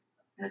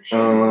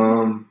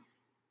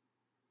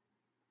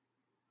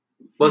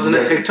 Wasn't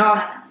it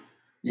TikTok?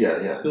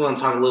 Yeah. We want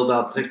to talk a little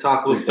about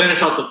TikTok. We'll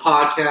finish off the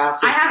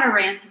podcast. I have a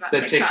rant about the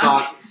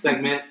TikTok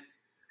segment.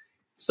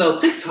 So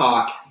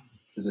TikTok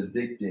is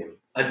addicting.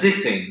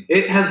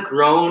 It has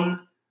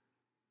grown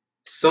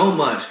so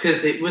much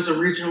because it was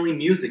originally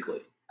Musical.ly.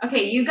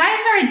 Okay, you guys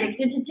are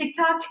addicted to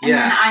TikTok, and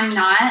then I'm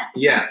not.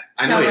 Yeah,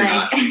 I know you're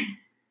not.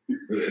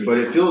 But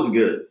it feels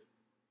good.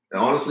 It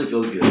honestly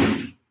feels good.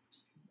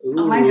 Ooh,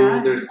 oh my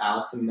god! There's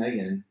Alex and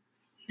Megan.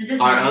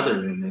 Our other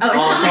roommates.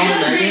 Oh, it's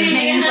Megan.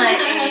 Megan's like,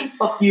 hey.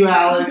 Fuck you,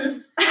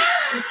 Alex.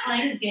 He's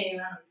playing his game.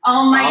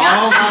 Oh my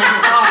god!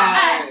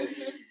 God.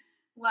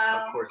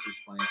 Wow. Of course he's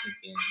playing his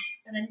game.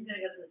 And then he's gonna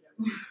go to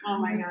the gym. Oh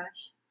my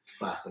gosh.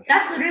 Classic.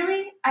 That's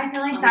literally. I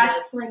feel like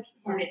that's like.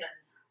 All he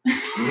does.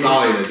 That's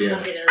all he does. Yeah.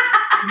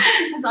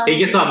 That's all he He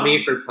gets on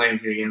me for playing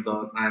video games all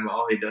the time, but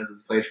all he does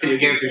is play video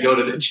games and go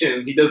to the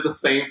gym. He does the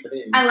same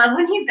thing. I love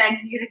when he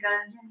begs you to go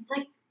to the gym. He's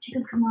like,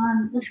 Jacob, come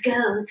on, let's go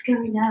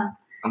right now.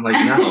 I'm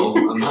like, no,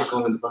 I'm not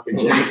going to the fucking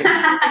gym.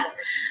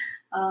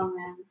 Oh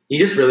man. He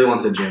just really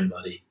wants a gym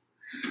buddy.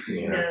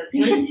 He does.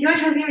 He always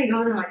tries to get me to go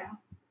with him. Like,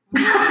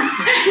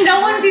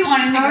 no one be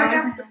wanting to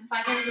go.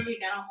 5 days a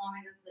week. I don't want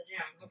to go to the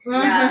gym.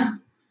 Yeah.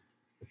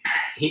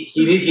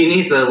 He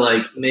needs to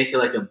like make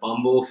like a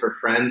Bumble for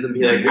friends and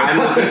be like, I'm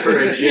looking for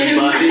a gym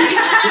buddy.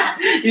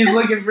 He's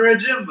looking for a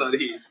gym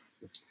buddy.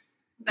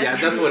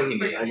 That's what he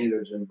needs. I need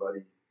a gym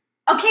buddy.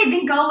 Okay,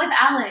 then go with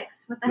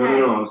Alex. What the heck?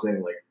 No. I'm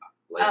saying like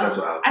that's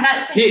what Alex. I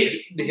thought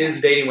his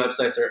dating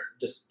websites are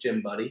just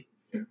gym buddy.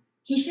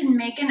 He should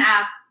make an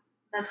app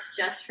that's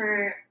just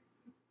for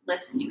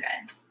listen, you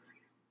guys.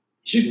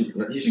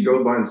 He should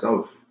go by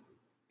himself.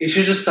 He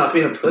should just stop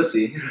being a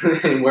pussy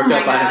and work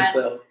out by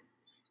himself.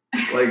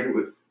 Like,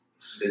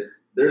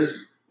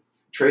 there's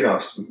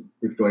trade-offs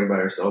with going by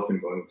yourself and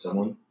going with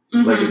someone.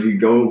 Mm-hmm. Like, if you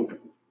go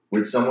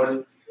with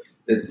someone,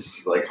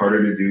 it's like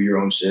harder to do your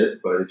own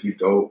shit. But if you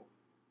go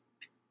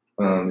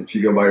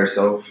by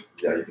yourself,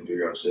 yeah, you can do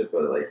your own shit.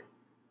 But like,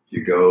 if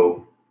you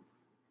go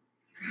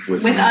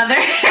with others,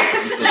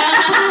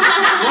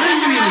 what are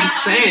you even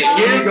saying?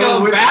 You just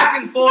go back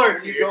and forth.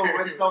 If you go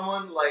with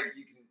someone, like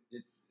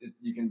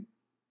you can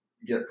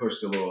get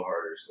pushed a little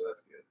harder. So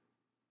that's good.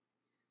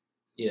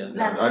 Yeah,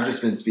 I've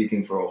just been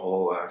speaking for a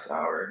whole last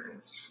hour, and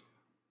it's.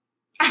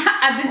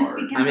 I've been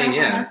speaking for a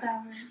whole last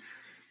hour.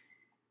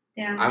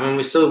 Damn. I mean,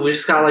 we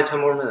just got like 10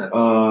 more minutes.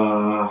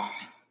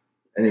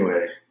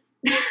 Anyway.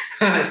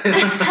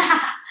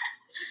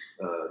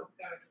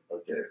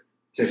 Okay.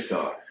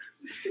 TikTok.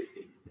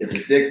 It's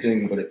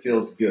addicting, but it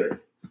feels good.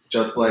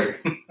 Just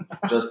like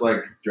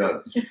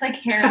drugs. Just like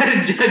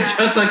heroin.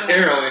 Just like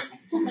heroin.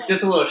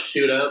 Just a little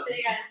shoot up.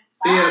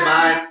 See ya,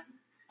 bye.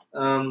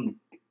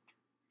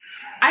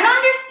 I don't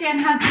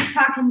understand how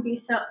TikTok can be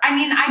so... I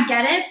mean, I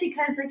get it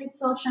because, like, it's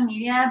social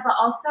media, but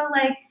also,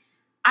 like,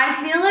 I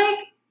feel like...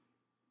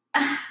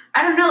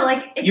 I don't know,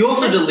 like... You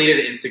also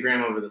deleted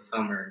Instagram over the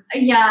summer.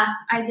 Yeah,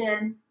 I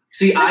did.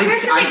 See, I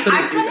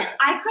couldn't do that.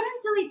 I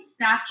couldn't delete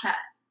Snapchat,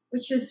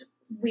 which is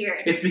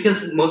weird. It's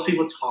because most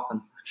people talk on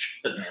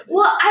Snapchat.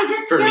 Well, I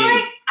just feel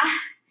like,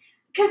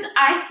 because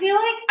I feel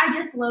like I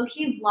just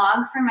low-key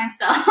vlog for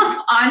myself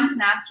on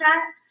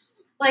Snapchat.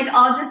 Like,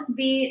 I'll just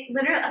be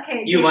literally,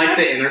 okay. You like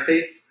the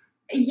interface?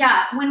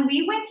 Yeah. When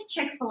we went to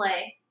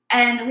Chick-fil-A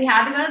and we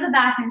had to go to the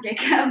bathroom,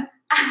 Jacob.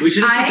 We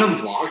should just become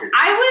vloggers. But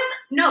I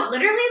wouldn't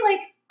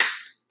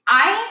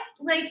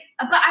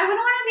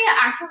want to be an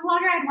actual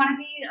vlogger. I'd want to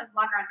be a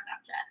vlogger on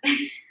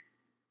Snapchat.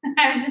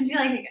 I would just be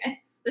like, hey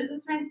guys, this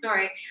is my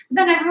story. But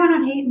then everyone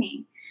would hate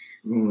me.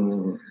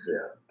 Yeah.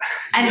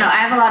 I know. I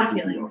have a lot of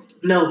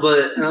feelings. No,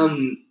 but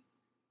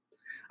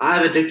I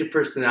have addictive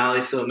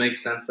personality, so it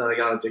makes sense that I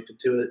got addicted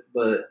to it.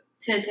 But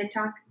to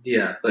TikTok?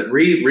 Yeah, but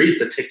Ree's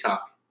the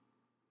TikTok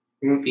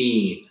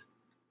fiend.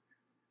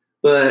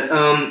 But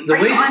the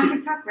way on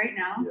TikTok right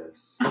now?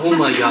 Yes. Oh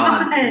my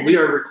god, we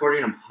are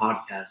recording a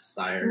podcast,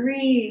 sire.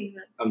 Reeve.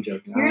 I'm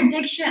joking. Your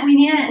addiction. We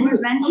need an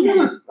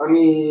intervention.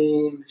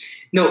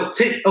 No.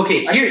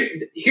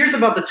 Here's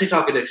about the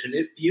TikTok addiction.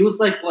 It feels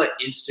like what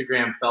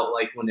Instagram felt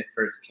like when it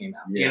first came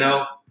out. Yeah. You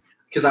know,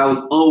 because I was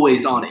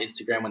always on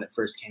Instagram when it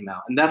first came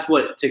out, and that's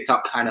what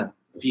TikTok kind of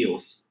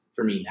feels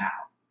for me now.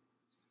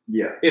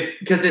 Yeah.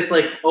 Because it's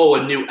like, oh,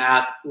 a new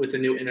app with a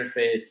new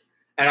interface.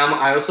 And I'm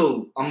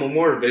a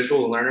more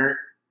visual learner,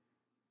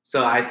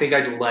 so I think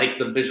I like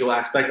the visual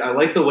aspect. I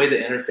like the way the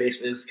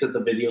interface is because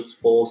the video's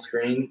full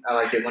screen. I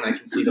like it when I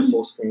can see the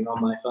full screen on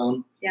my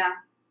phone. Yeah.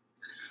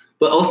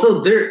 But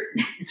also,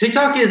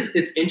 TikTok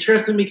it's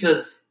interesting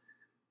because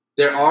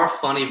there are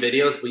funny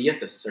videos, but you have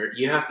to search.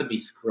 You have to be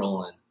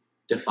scrolling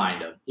to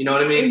find them. You know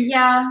what I mean?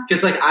 Yeah.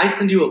 Because like I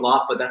send you a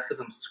lot, but that's because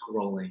I'm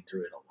scrolling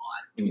through it a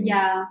lot.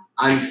 Yeah.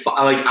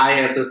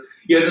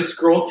 You have to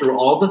scroll through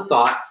all the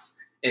thoughts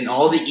and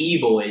all the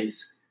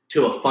e-boys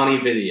to a funny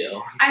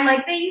video. I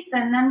like that you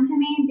send them to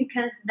me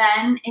because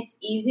then it's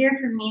easier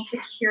for me to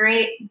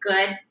curate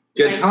good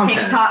like, content.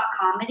 TikTok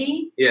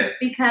comedy. Yeah.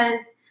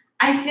 Because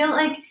I feel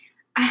like,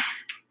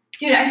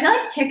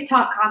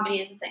 TikTok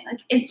comedy is a thing. Like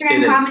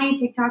Instagram comedy,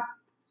 TikTok,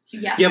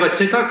 yeah. Yeah, but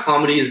TikTok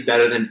comedy is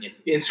better than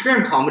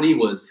Instagram comedy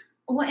was.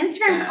 Well,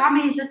 Instagram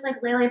comedy is just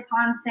like Lele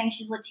Pons saying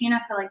she's Latina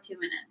for like 2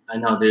 minutes. I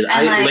know, dude.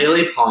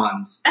 Lele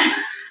Pons.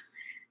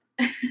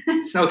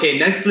 Okay,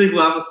 next week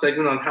we'll have a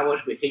segment on how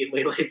much we hate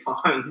Lele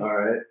Pons. All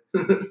right.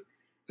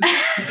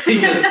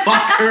 Because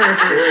fuck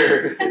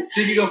her.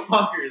 She can go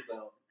fuck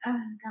herself. Oh,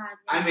 God. Yeah.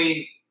 I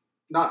mean,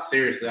 not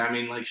seriously. I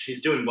mean, like,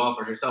 she's doing well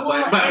for herself.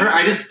 But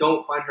I just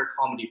don't find her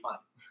comedy funny.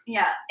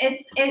 Yeah,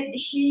 it's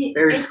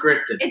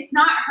scripted. It's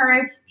not her,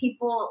 it's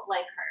people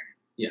like her.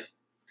 Yeah.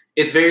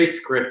 It's very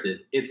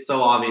scripted. It's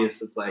so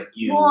obvious. It's like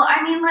you. Well,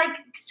 I mean, like,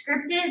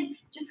 scripted,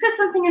 just because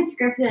something is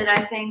scripted,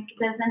 I think,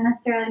 doesn't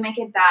necessarily make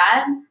it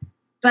bad.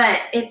 But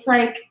it's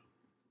like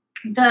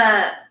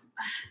the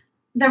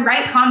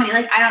right comedy.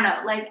 Like, I don't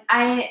know. Like,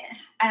 I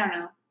don't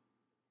know.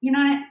 You know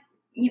what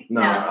you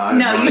don't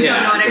know what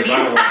I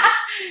mean.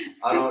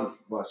 I don't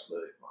watch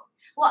Lily Pons.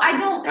 Well, I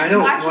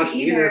don't watch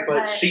either,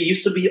 but she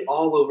used to be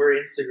all over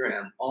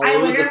Instagram, all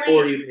over the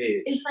For You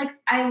page. It's like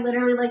I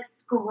literally like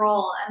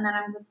scroll and then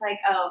I'm just like,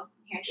 oh,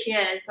 here she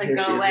is. Like,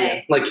 go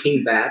away. Yeah. Like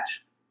King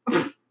Batch.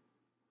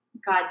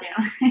 God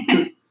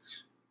damn.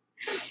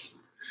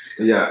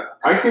 Yeah,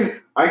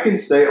 I can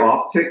stay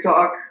off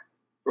TikTok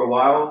for a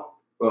while,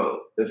 but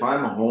if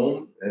I'm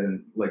home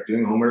and like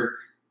doing homework,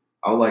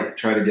 I'll like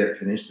try to get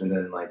finished and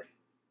then like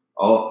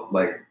I'll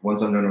like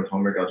once I'm done with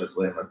homework, I'll just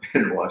lay in my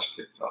bed and watch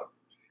TikTok,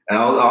 and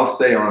I'll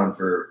stay on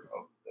for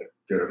a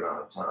good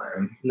amount of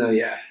time. No,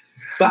 yeah,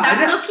 but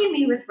that's looking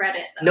me with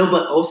Reddit. Though. No,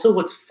 but also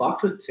what's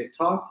fucked with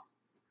TikTok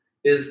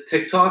is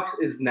TikTok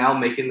is now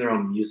making their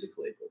own music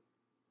label,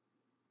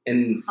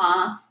 and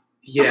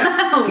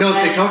yeah, no,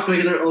 TikTok's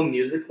making their own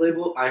music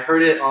label. I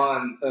heard it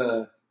on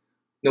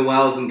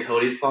Noel's and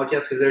Cody's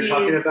podcast because they're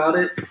talking about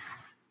it.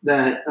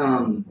 That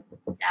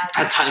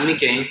a Tiny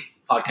Game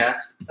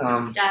podcast.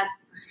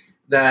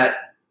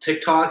 That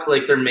TikTok,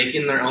 like, they're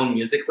making their own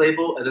music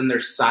label and then they're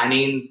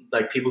signing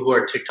like people who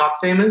are TikTok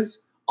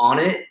famous on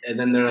it, and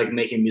then they're like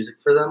making music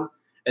for them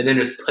and then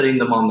just putting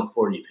them on the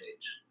For You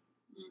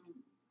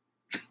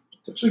page.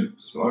 It's actually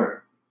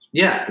smart.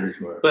 Yeah, pretty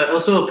smart. But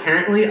also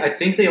apparently, I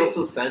think they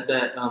also said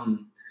that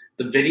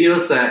the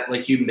videos that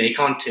like you make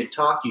on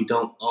TikTok, you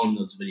don't own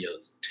those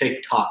videos.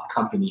 TikTok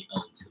company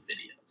owns the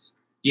videos.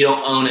 You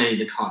don't own any of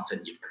the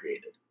content you've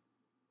created.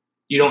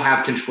 You don't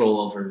have control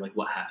over like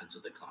what happens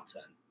with the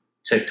content.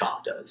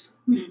 TikTok does.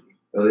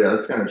 Oh yeah,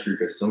 that's kind of true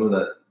because some of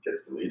that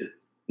gets deleted.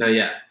 No,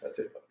 yeah. That's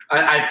TikTok.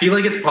 I feel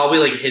like it's probably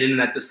like hidden in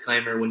that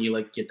disclaimer when you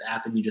like get the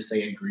app and you just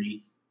say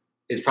agree.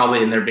 It's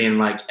probably in there being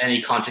like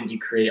any content you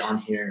create on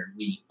here,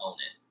 we own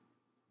it.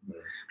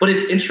 But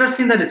it's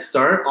interesting that it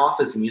started off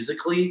as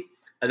Musical.ly,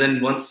 and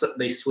then once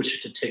they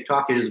switched it to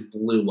TikTok, it just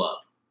blew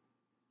up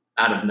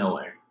out of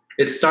nowhere.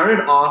 It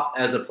started off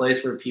as a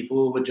place where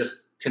people would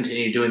just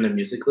continue doing their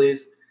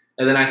Musical.lys,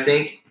 and then I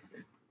think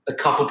a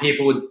couple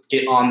people would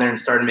get on there and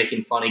started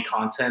making funny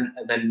content,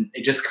 and then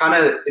it just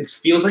it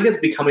feels like it's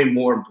becoming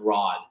more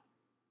broad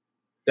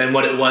than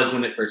what it was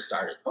when it first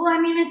started. Well, I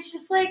mean, it's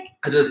just like...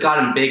 Because it's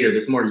gotten bigger.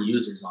 There's more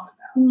users on it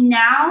now.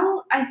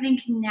 now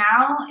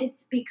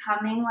it's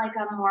becoming like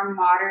a more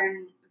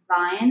modern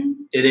Vine.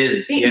 It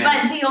is,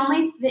 But the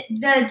only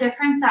the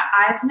difference that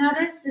I've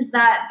noticed is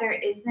that there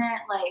isn't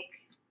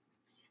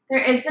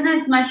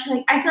as much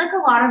like I feel like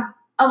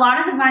a lot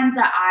of the Vines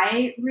that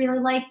I really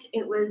liked,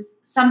 it was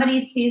somebody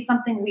sees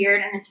something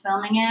weird and is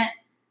filming it,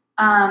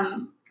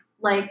 and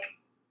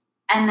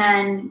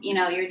then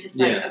you're just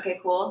like, okay,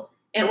 cool.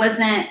 It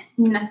wasn't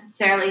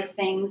necessarily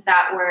things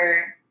that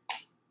were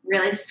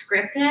really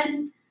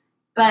scripted,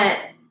 but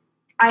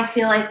I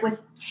feel like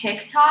with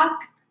TikTok,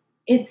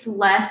 it's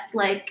less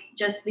like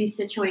just these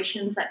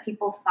situations that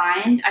people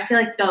find. I feel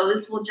like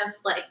those will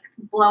just like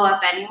blow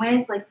up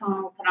anyways. Like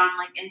someone will put on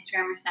like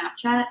Instagram or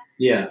Snapchat.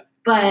 Yeah.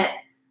 But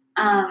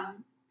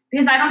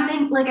because I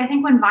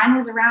think when Vine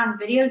was around,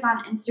 videos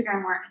on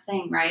Instagram weren't a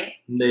thing, right?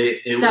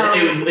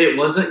 It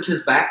wasn't,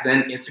 because back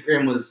then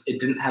Instagram it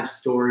didn't have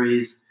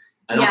stories.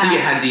 I don't think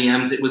it had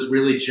DMs. It was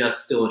really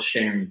just still a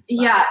sharing site.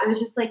 Yeah, it was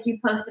just like you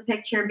post a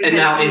picture. And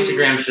now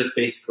Instagram's just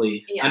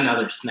basically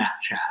another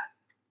Snapchat.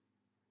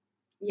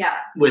 Yeah.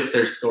 With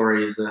their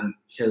stories, and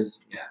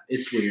because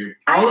it's weird.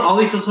 All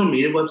these social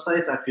media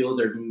websites, I feel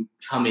they're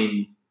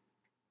becoming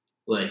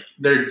like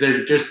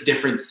they're just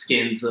different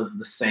skins of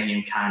the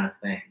same kind of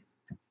thing.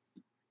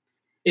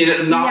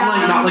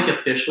 Not like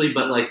officially,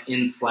 but like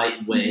in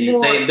slight ways.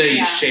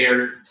 They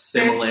share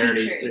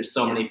similarities. There's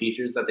so many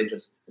features that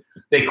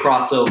they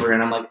cross over,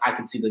 and I'm like, I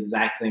can see the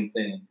exact same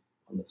thing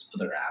on this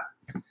other app.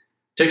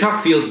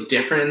 TikTok feels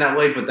different in that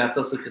way, but that's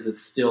also because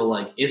it's still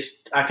like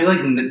I feel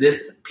like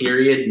this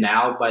period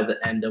now, by the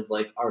end of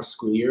like our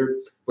school year,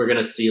 we're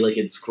gonna see like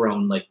it's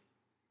grown like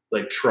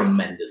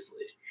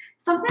tremendously.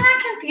 Something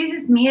that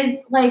confuses me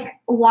is like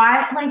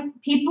why like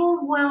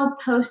people will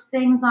post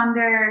things on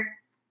their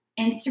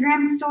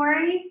Instagram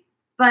story,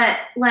 but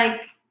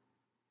like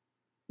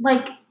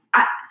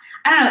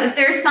I don't know if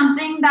there's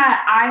something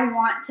that I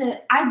want to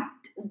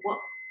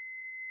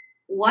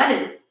what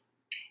is.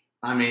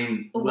 I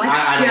mean,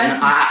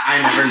 I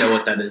never know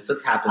what that is.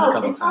 That's happened a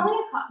couple times. It's probably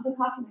the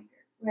coffee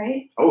maker,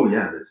 right? Oh,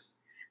 yeah, it is.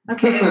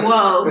 Okay,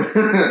 whoa.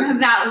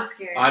 That was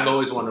scary. I've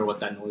always wondered what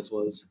that noise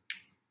was.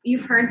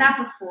 You've heard that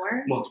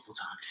before? Multiple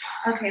times.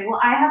 Okay, well,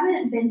 I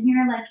haven't been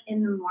here, like,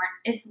 in the morning.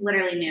 It's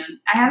literally noon.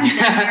 I haven't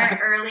been here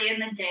early in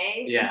the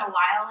day in a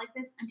while like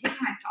this. I'm taking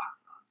my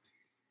socks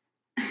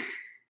off.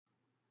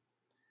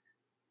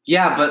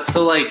 Yeah, but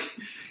so, like,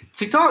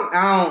 TikTok,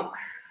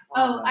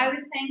 I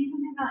was saying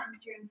something about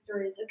Instagram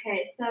stories.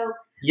 Okay, so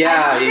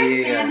I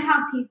understand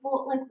how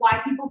people, like,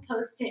 why people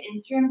post to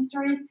Instagram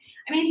stories.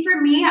 I mean, for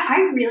me,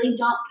 I really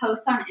don't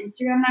post on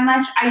Instagram that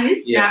much. I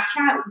use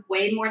Snapchat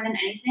way more than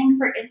anything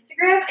for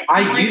Instagram.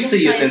 I used to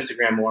use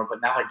Instagram more,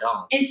 but now I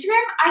don't.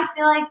 Instagram, I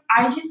feel like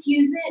I just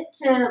use it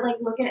to, like,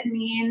 look at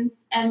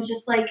memes and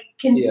just, like,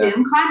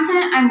 consume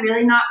content. I'm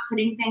really not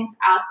putting things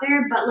out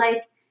there, but,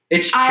 like,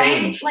 it's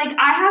changed.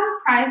 I have a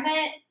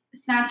private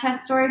Snapchat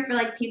story for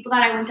like people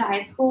that I went to high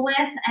school with,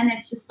 and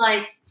it's just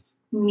like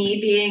me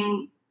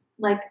being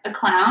like a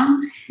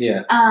clown.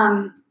 Yeah.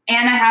 And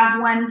I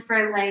have one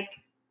for like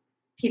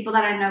people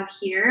that I know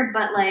here,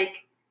 but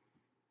like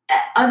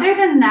other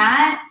than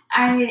that,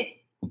 I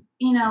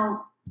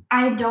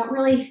don't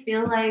really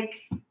feel like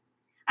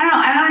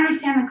I don't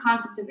understand the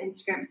concept of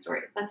Instagram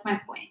stories. That's my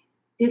point.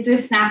 Because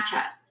there's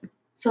Snapchat.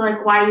 So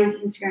like why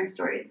use Instagram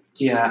stories?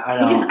 Yeah, I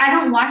know. Because I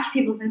don't watch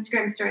people's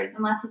Instagram stories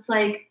unless it's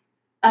like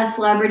a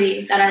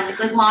celebrity that I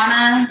like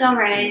Lana Del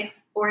Rey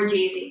or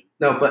Jay-Z.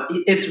 No, but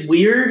it's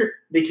weird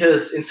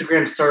because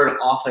Instagram started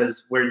off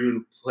as where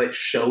you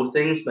show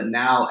things, but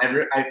now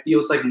I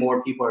feels like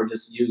more people are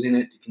just using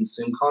it to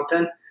consume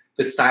content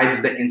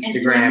besides the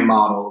Instagram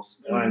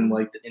models and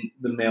like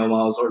the male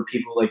models or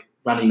people like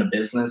running a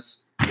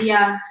business.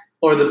 Yeah.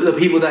 Or the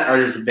people that are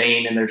just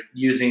vain and they're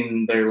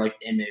using their like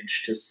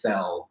image to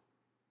sell,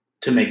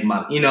 to make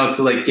money,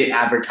 to like get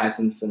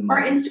advertisements and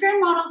money. Are Instagram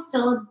models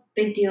still a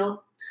big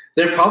deal?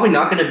 They're probably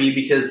not going to be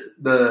because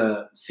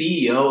the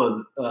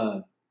CEO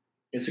of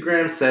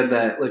Instagram said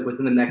that like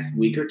within the next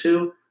week or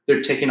two,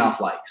 they're taking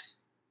off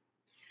likes.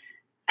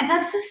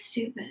 That's so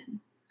stupid.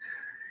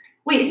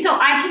 Wait, so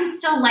I can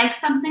still like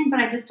something, but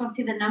I just don't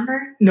see the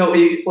number? No,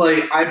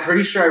 I'm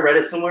pretty sure I read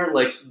it somewhere.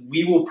 Like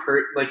we will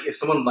if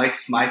someone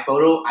likes my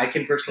photo, I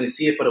can personally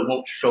see it, but it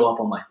won't show up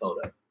on my photo.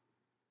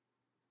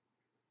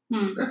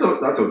 That's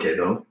okay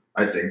though.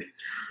 I think.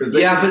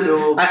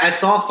 I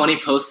saw a funny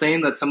post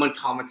saying that someone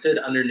commented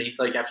underneath,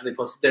 like after they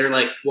posted, they're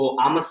like, "Well,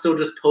 I'm gonna still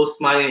just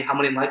post how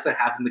many likes I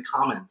have in the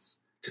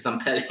comments because I'm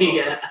petty."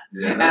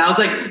 And I was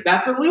like,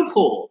 "That's a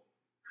loophole."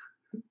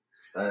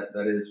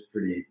 That is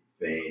pretty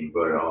vain,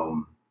 but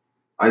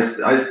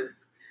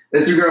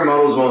Instagram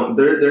models won't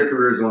their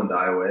careers won't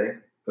die away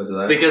because of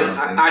that. Because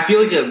I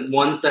feel like the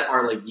ones that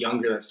are like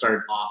younger that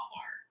started off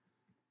are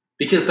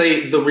because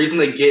the reason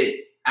they get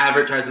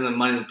advertising the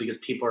money is because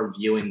people are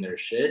viewing their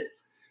shit,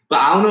 but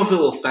I don't know if it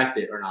will affect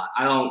it or not.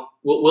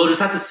 We'll just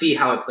have to see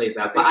how it plays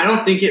out. But I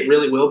don't think it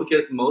really will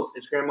because most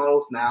Instagram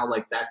models now,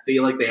 like that,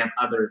 feel like they have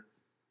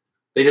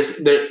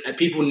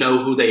people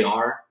know who they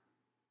are,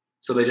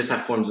 so they just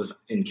have forms of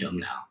income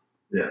now.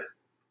 Yeah,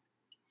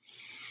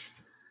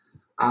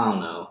 I don't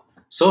know.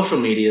 Social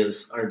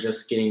medias are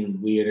just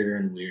getting weirder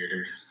and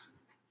weirder.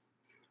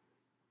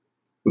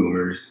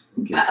 Boomers.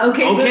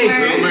 Okay,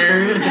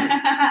 boomer.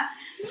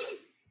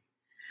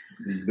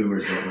 These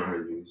boomers don't know how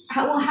to use.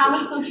 How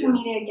is social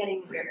media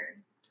getting weirder?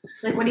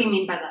 Like, what do you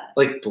mean by that?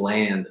 Like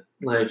bland.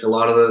 Like a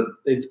lot of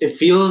it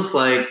feels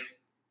like.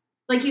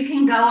 Like you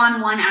can go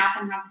on one app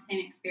and have the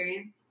same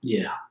experience.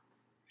 Yeah.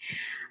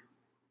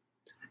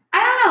 I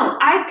don't know.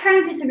 I kind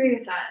of disagree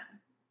with that.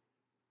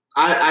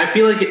 I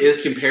feel like it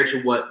is compared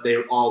to what they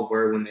all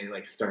were when they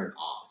like started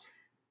off.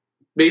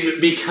 Maybe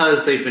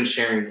because they've been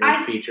sharing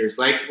features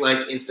like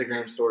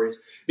Instagram stories.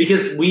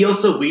 Because we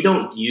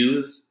don't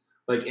use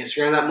like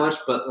Instagram that much,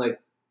 but like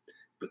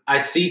I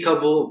see a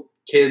couple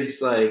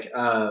kids like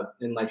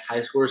in like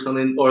high school or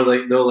something, or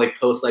like they'll like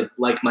post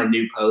like my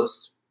new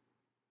post.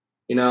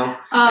 You know?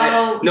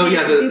 Oh, no,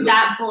 yeah. Do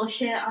that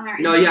bullshit on their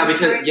Instagram. No, yeah,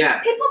 because,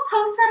 yeah. People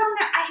post that on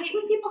their, I hate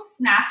when people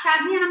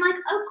Snapchat me and I'm like,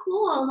 oh,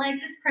 cool. Like,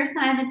 this person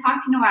I haven't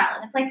talked to in a while.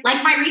 And it's like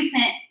my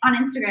recent on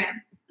Instagram.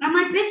 And I'm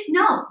like, bitch,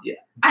 no. Yeah.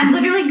 I'm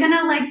literally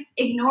gonna, like,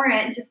 ignore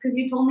it just because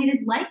you told me to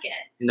like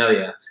it. No,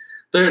 yeah.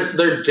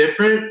 They're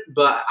different,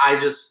 but I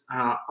just,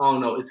 I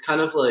don't know. It's kind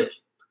of like,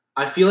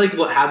 I feel like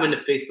what happened to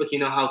Facebook, you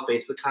know how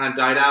Facebook kind of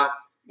died out?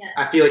 Yeah.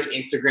 I feel like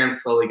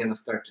Instagram's slowly going to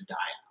start to die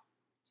out.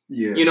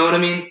 Yeah. You know what I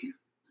mean?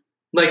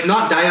 Like,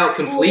 not die out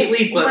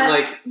completely, but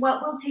like...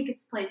 What will take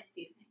its place,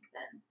 do you think,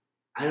 then?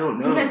 I don't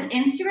know. Because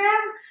Instagram,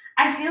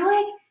 I feel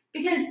like...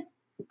 Because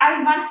I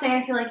was about to say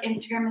I feel like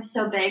Instagram is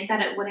so big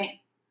that it wouldn't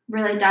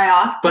really die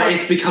off. But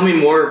it's becoming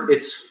more...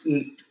 It's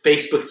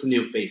Facebook's the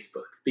new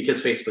Facebook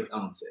because Facebook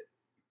owns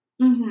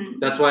it. Mm-hmm.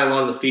 That's why a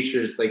lot of the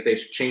features, like, they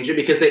change it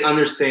because they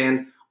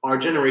understand our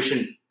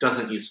generation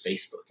doesn't use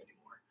Facebook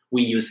anymore.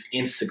 We use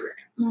Instagram.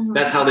 Mm-hmm.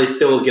 That's how they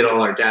still get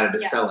all our data to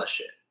sell us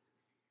shit.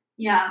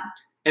 Yeah.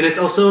 And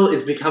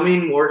it's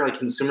becoming more like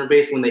consumer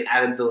based when they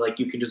added the like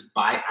you can just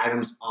buy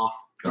items off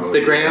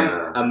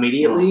Instagram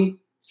immediately.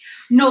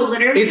 No,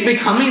 literally, it's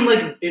becoming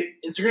like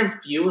Instagram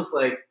feels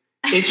like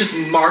it's just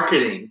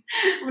marketing.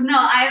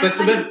 No,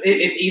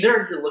 it's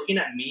either you're looking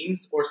at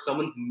memes or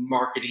someone's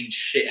marketing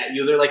shit at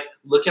you. They're like,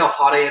 look how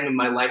hot I am in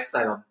my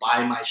lifestyle.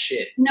 Buy my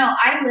shit. No,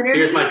 I literally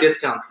here's my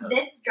discount code.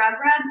 This drug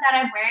rug that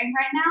I'm wearing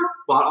right now.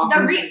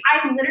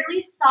 I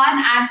literally saw an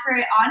ad for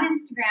it on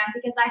Instagram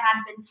because I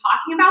had been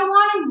talking about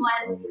wanting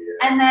one,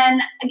 and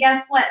then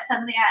guess what?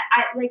 Suddenly,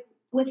 I like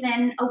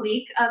within a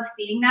week of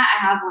seeing that,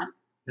 I have one.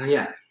 Oh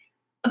yeah.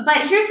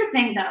 But here's the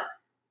thing, though.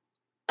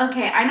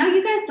 Okay, I know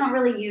you guys don't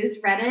really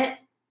use Reddit.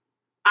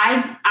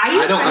 I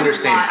don't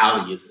understand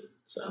how to use it.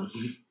 So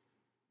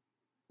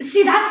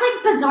see, that's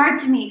like bizarre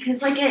to me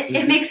because like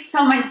it makes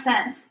so much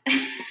sense.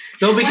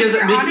 No, because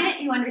once you're on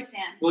it, you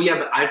understand. Well, yeah,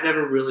 but I've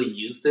never really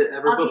used it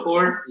ever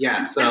before.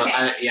 Yeah, so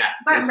okay.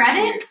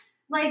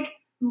 But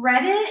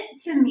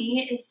Reddit to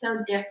me is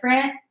so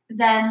different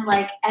than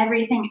like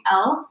everything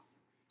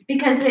else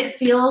because it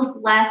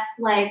feels less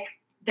like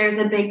there's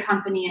a big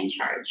company in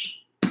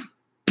charge.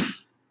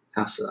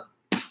 How so?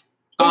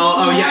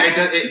 Yeah,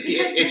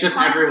 it's just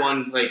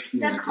everyone like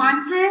the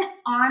content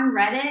on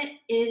Reddit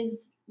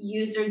is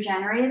user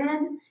generated.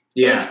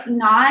 Yeah, it's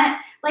not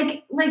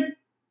like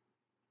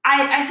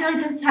I feel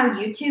like this is how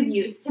YouTube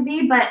used to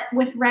be, but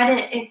with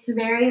Reddit, it's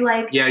very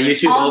like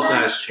YouTube also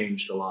has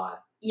changed a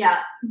lot. Yeah,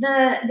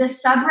 the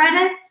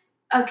subreddits.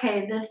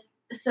 Okay,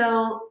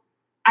 so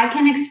I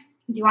can. Do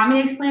you want me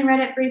to explain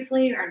Reddit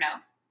briefly or no?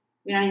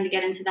 We don't need to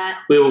get into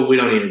that. We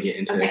don't need to get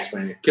into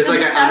explaining it because I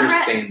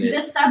understand it. The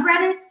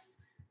subreddits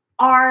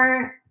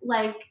are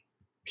like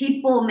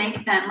people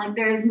make them. Like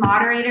there's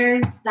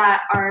moderators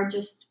that are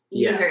just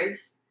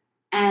users,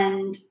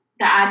 and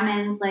the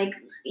admins like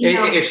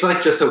it's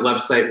like just a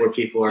website where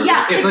people are.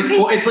 Yeah, it's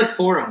like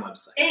forum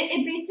websites.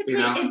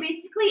 It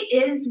basically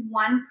is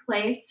one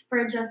place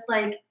for just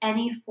like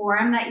any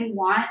forum that you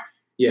want.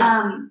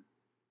 Yeah.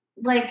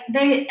 Like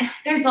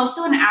there's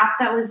also an app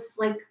that was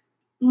like.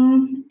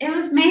 It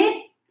was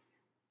made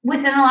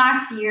within the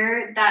last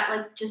year that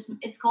like just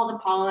it's called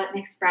Apollo. It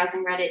makes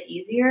browsing Reddit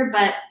easier,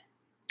 but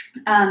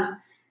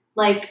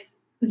like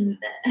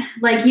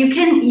you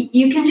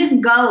can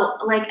just go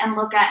like and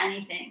look at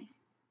anything,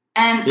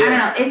 and I don't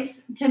know.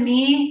 It's to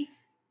me,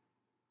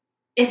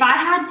 if I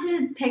had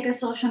to pick a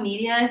social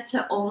media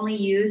to only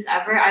use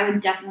ever, I would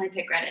definitely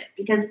pick Reddit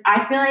because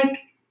I feel like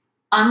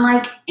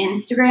unlike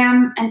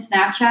Instagram and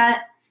Snapchat,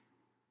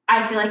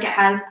 I feel like it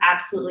has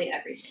absolutely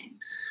everything.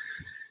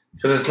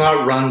 Because it's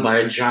not run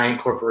by giant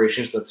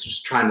corporations that's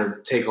just trying to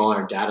take all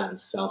our data and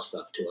sell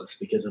stuff to us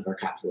because of our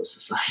capitalist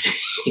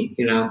society,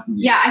 you know?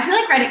 Yeah, I feel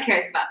like Reddit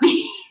cares about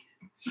me.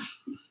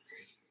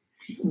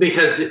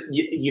 Because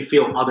you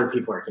feel other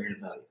people are caring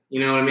about you. You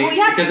know what I mean? Well,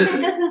 yeah, because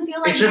it doesn't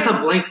feel like it's just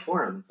a blank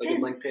forum. It's like a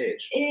blank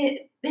page.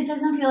 It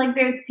doesn't feel like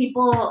there's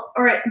people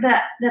or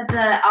that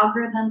the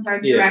algorithms are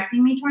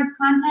directing me towards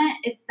content.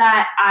 It's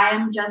that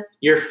I'm just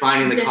you're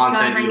finding the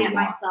content discovering it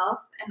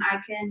myself, and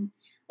I can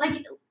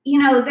like. You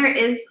know, there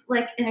is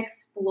like an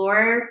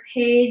explore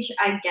page,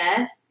 I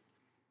guess,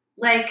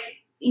 like,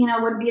 you know,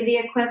 would be the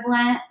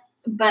equivalent,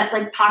 but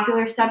like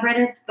popular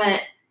subreddits. But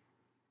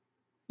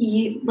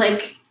you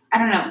like, I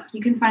don't know,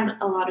 you can find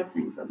a lot of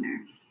things on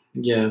there.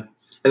 Yeah.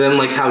 And then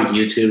like how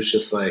YouTube's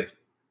just like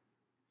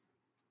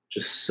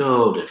just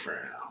so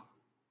different now.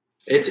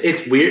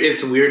 It's weird.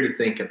 It's weird to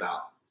think about.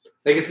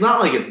 Like it's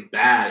not like it's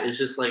bad. It's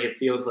just like it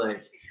feels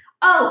like.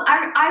 Oh,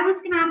 I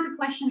was gonna ask a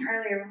question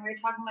earlier when we were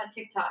talking about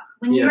TikTok.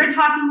 When you were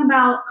talking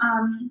about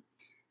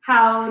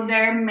how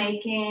they're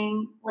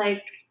making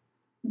like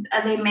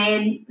they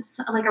made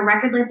like a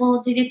record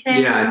label. Did you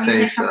say? Yeah, I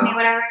think so. Company,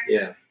 whatever.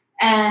 Yeah.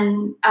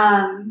 And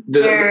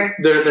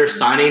they're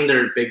signing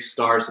their big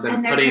stars and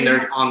then putting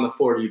their on the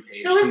For You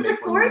page. So is the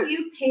For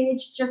You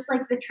page just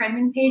like the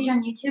trending page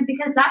on YouTube?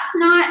 Because that's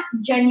not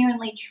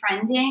genuinely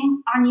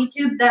trending on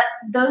YouTube.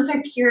 That's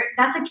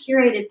a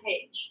curated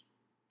page.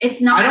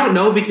 It's not. I don't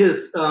know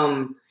because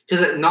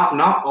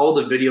not all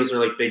the videos are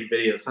like big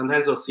videos.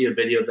 Sometimes I'll see a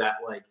video that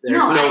like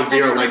there's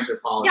zero likes or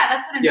followers. Yeah,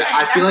 that's what I'm saying.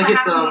 I feel like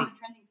it's on the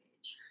trending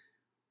page.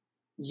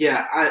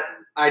 Yeah,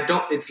 I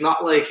don't. It's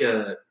not like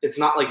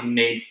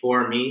made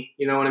for me.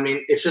 You know what I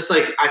mean? It's just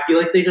like I feel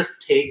like they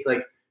just take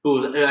like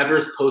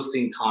whoever's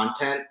posting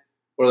content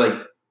or like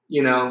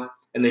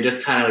and they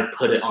just kind of like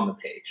put it on the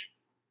page.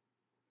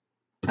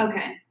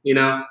 Okay.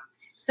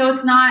 So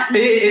it's not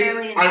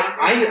necessarily.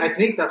 I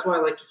think that's why I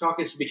like TikTok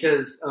is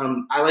because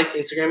I like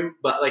Instagram,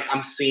 but like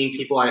I'm seeing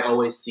people I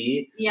always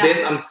see. Yeah.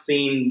 I'm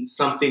seeing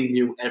something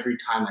new every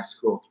time I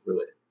scroll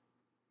through it.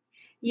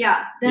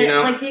 Yeah,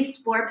 like the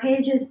Explore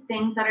page is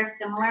things that are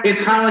similar. It's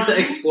kind of like the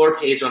Explore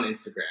page on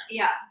Instagram.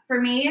 Yeah, for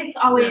me, it's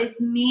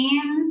always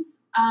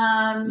memes.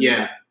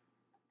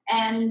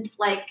 And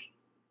like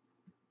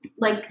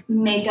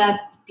makeup,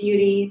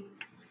 beauty.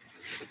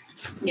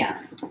 Yeah.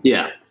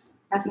 Yeah.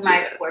 That's my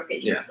Explore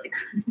page. Yeah. Like,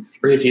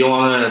 if you don't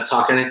want to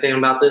talk anything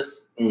about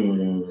this,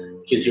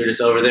 because you're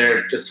just over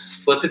there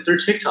just flipping through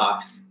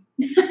TikToks.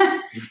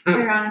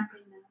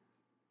 Ironically, no.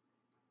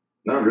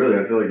 Not really.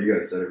 I feel like you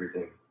guys said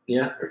everything.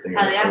 Yeah. Everything.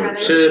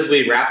 Should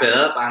we wrap it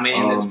up? I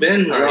mean, it's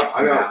been like.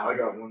 I got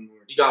one more.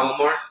 You got one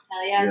more?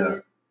 Hell yeah.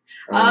 Dude.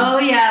 Oh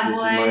yeah, this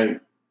boy.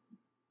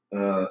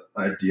 Is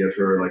my idea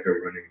for like a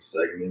running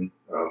segment.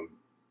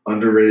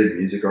 Underrated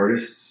music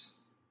artists.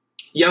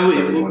 Yeah,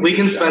 we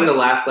can spend the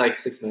last like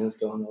 6 minutes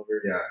going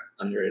over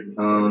underrated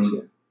music artists.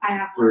 Yeah. I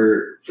have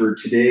for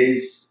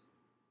today's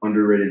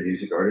underrated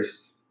music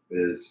artist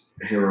is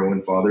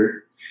Heroin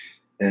Father.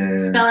 And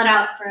spell it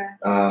out for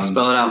us.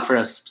 Spell it out for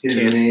us. His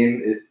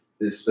name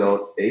is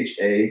spelled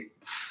HAROINFATHER.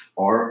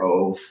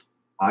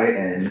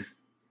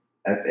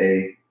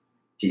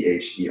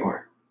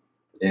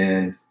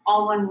 And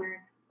all one word.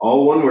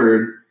 All one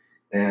word.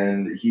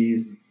 And he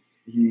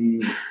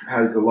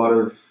has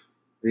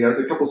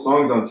a couple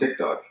songs on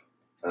TikTok.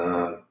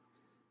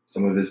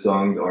 Some of his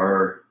songs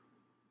are,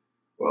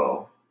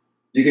 well,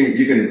 you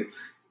can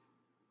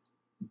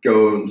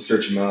go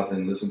search him up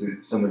and listen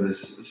to some of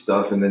his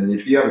stuff, and then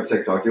if you have a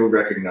TikTok, you'll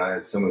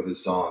recognize some of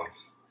his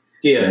songs.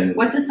 Yeah. And,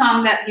 what's a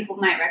song that people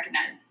might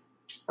recognize?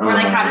 Or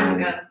like, how does it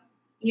go?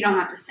 You don't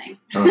have to sing.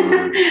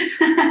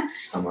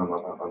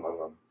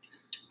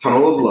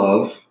 Tunnel of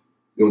Love.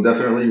 You'll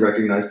definitely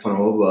recognize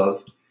Tunnel of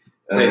Love.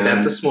 Played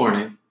that this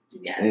morning.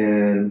 Yeah.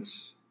 And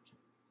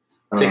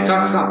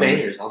TikTok's got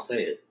bangers, I'll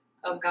say it.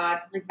 Oh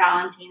God, like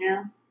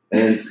Valentino.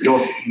 And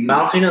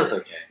Valentino's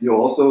okay. You'll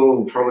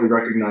also probably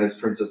recognize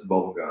Princess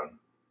Bubblegum.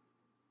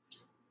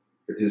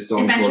 His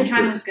song Adventure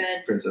Time was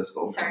good. Princess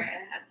Bubblegum. Sorry,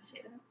 I had to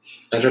say that.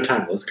 Adventure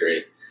Time was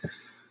great.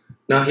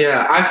 No,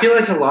 yeah, I feel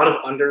like a lot of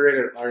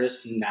underrated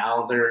artists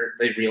now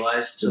they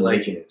realize to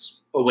like a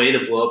way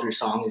to blow up your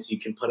song is you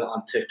can put it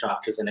on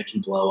TikTok because then it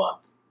can blow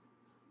up.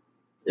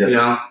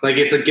 Yeah, like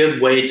it's a good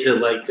way to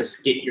like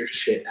just get your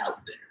shit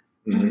out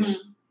there. Mm-hmm.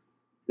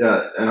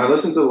 Yeah, and I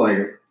listened to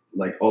like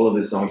all of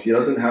his songs. He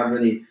doesn't have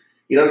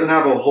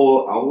a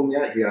whole album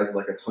yet. He has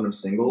like a ton of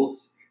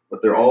singles,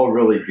 but they're all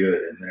really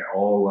good, and they're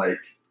all like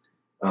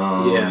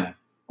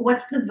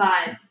What's the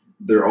vibe?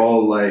 They're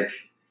all like,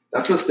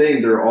 that's the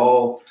thing. They're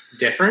all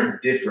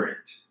different.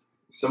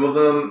 Some of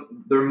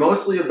them, they're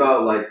mostly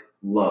about like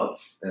love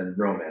and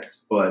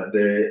romance, but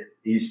they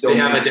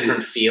have a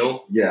different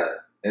feel. Yeah,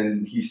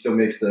 and he still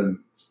makes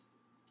them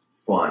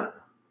fun,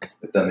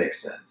 if that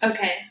makes sense.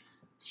 Okay.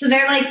 So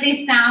they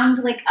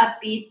sound like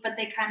upbeat, but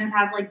they kind of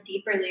have like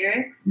deeper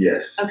lyrics?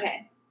 Yes.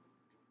 Okay.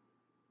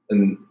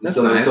 And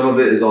some of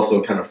it is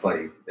also kind of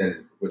funny,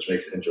 and which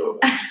makes it enjoyable.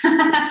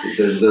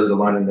 There's a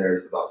line in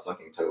there about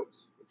sucking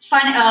toes.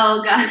 Funny.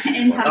 Oh God.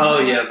 Oh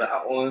yeah,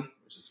 that one,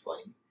 which is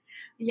funny.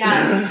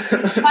 Yeah.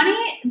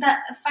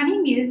 funny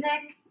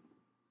music.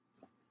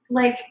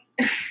 Like,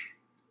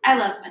 I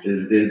love funny.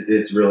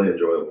 It's really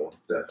enjoyable,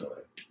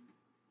 definitely.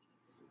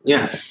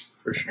 Yeah,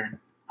 for sure.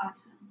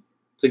 Awesome.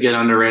 It's a good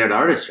underrated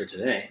artist for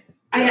today.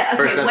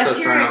 First episode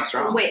starting off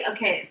strong. Wait,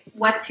 okay.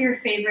 What's your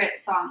favorite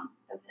song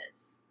of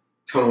his?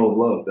 Tunnel of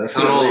Love. That's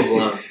Tunnel of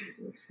Love.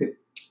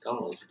 Tunnel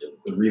of Love's a good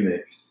one. The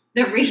remix.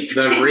 The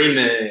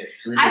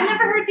remix. I've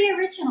never heard the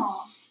original.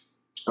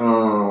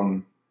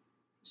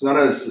 It's not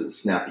as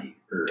snappy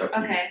or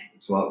upbeat. Okay.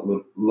 It's a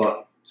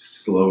lot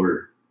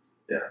slower.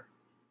 Yeah.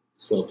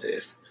 Slow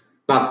pace.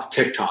 Not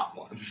the TikTok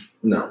one.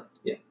 No.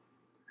 Yeah.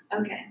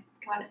 Okay,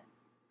 got it.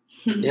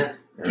 Yeah.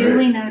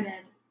 Duly noted.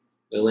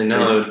 Duly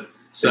noted.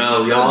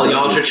 So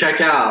y'all should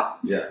check out.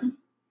 Yeah.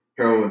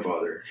 Heroin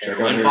Father.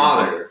 Heroin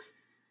Father.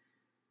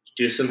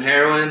 Do some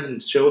heroin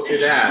and chill with your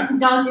dad.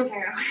 Don't do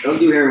heroin. Don't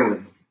do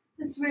heroin.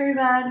 It's very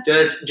bad.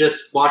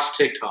 Just watch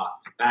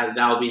TikTok.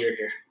 That'll be your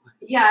heroin.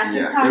 Yeah,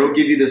 TikTok. Yeah, it'll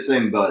give you the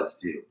same buzz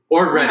too.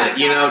 Or Reddit.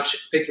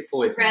 Pick your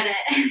poison. Reddit.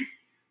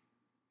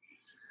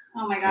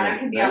 Oh my god, I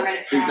could be on Reddit.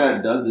 I think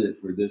that does it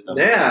for this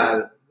episode. Yeah,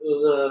 it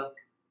was a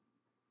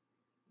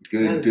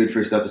good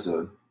first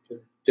episode.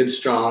 Good,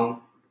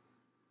 strong.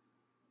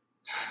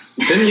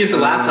 Didn't use the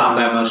laptop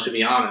that much, to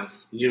be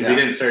honest. We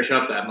didn't search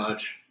up that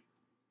much.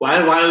 Why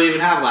do we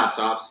even have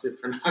laptops if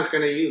we're not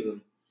going to use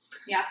them?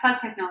 Yeah, fuck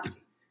technology.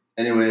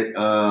 Anyway,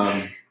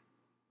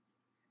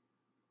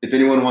 if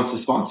anyone wants to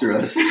sponsor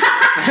us,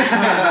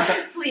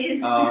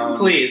 please,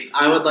 please,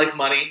 I would like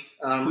money.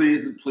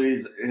 Please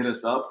hit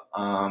us up.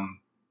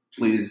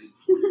 Please,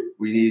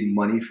 we need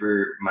money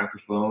for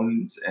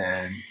microphones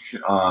and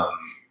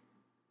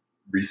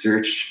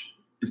research.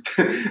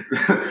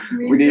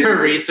 We need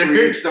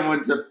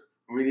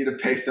to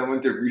pay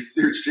someone to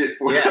research it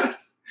for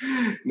us.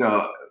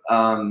 No,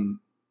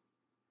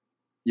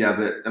 yeah,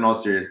 but in all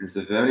seriousness,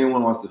 if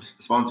anyone wants to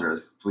sponsor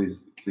us,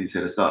 please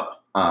hit us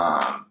up.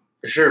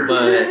 For sure,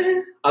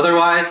 but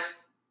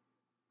otherwise,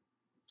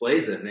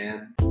 blaze it,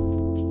 man.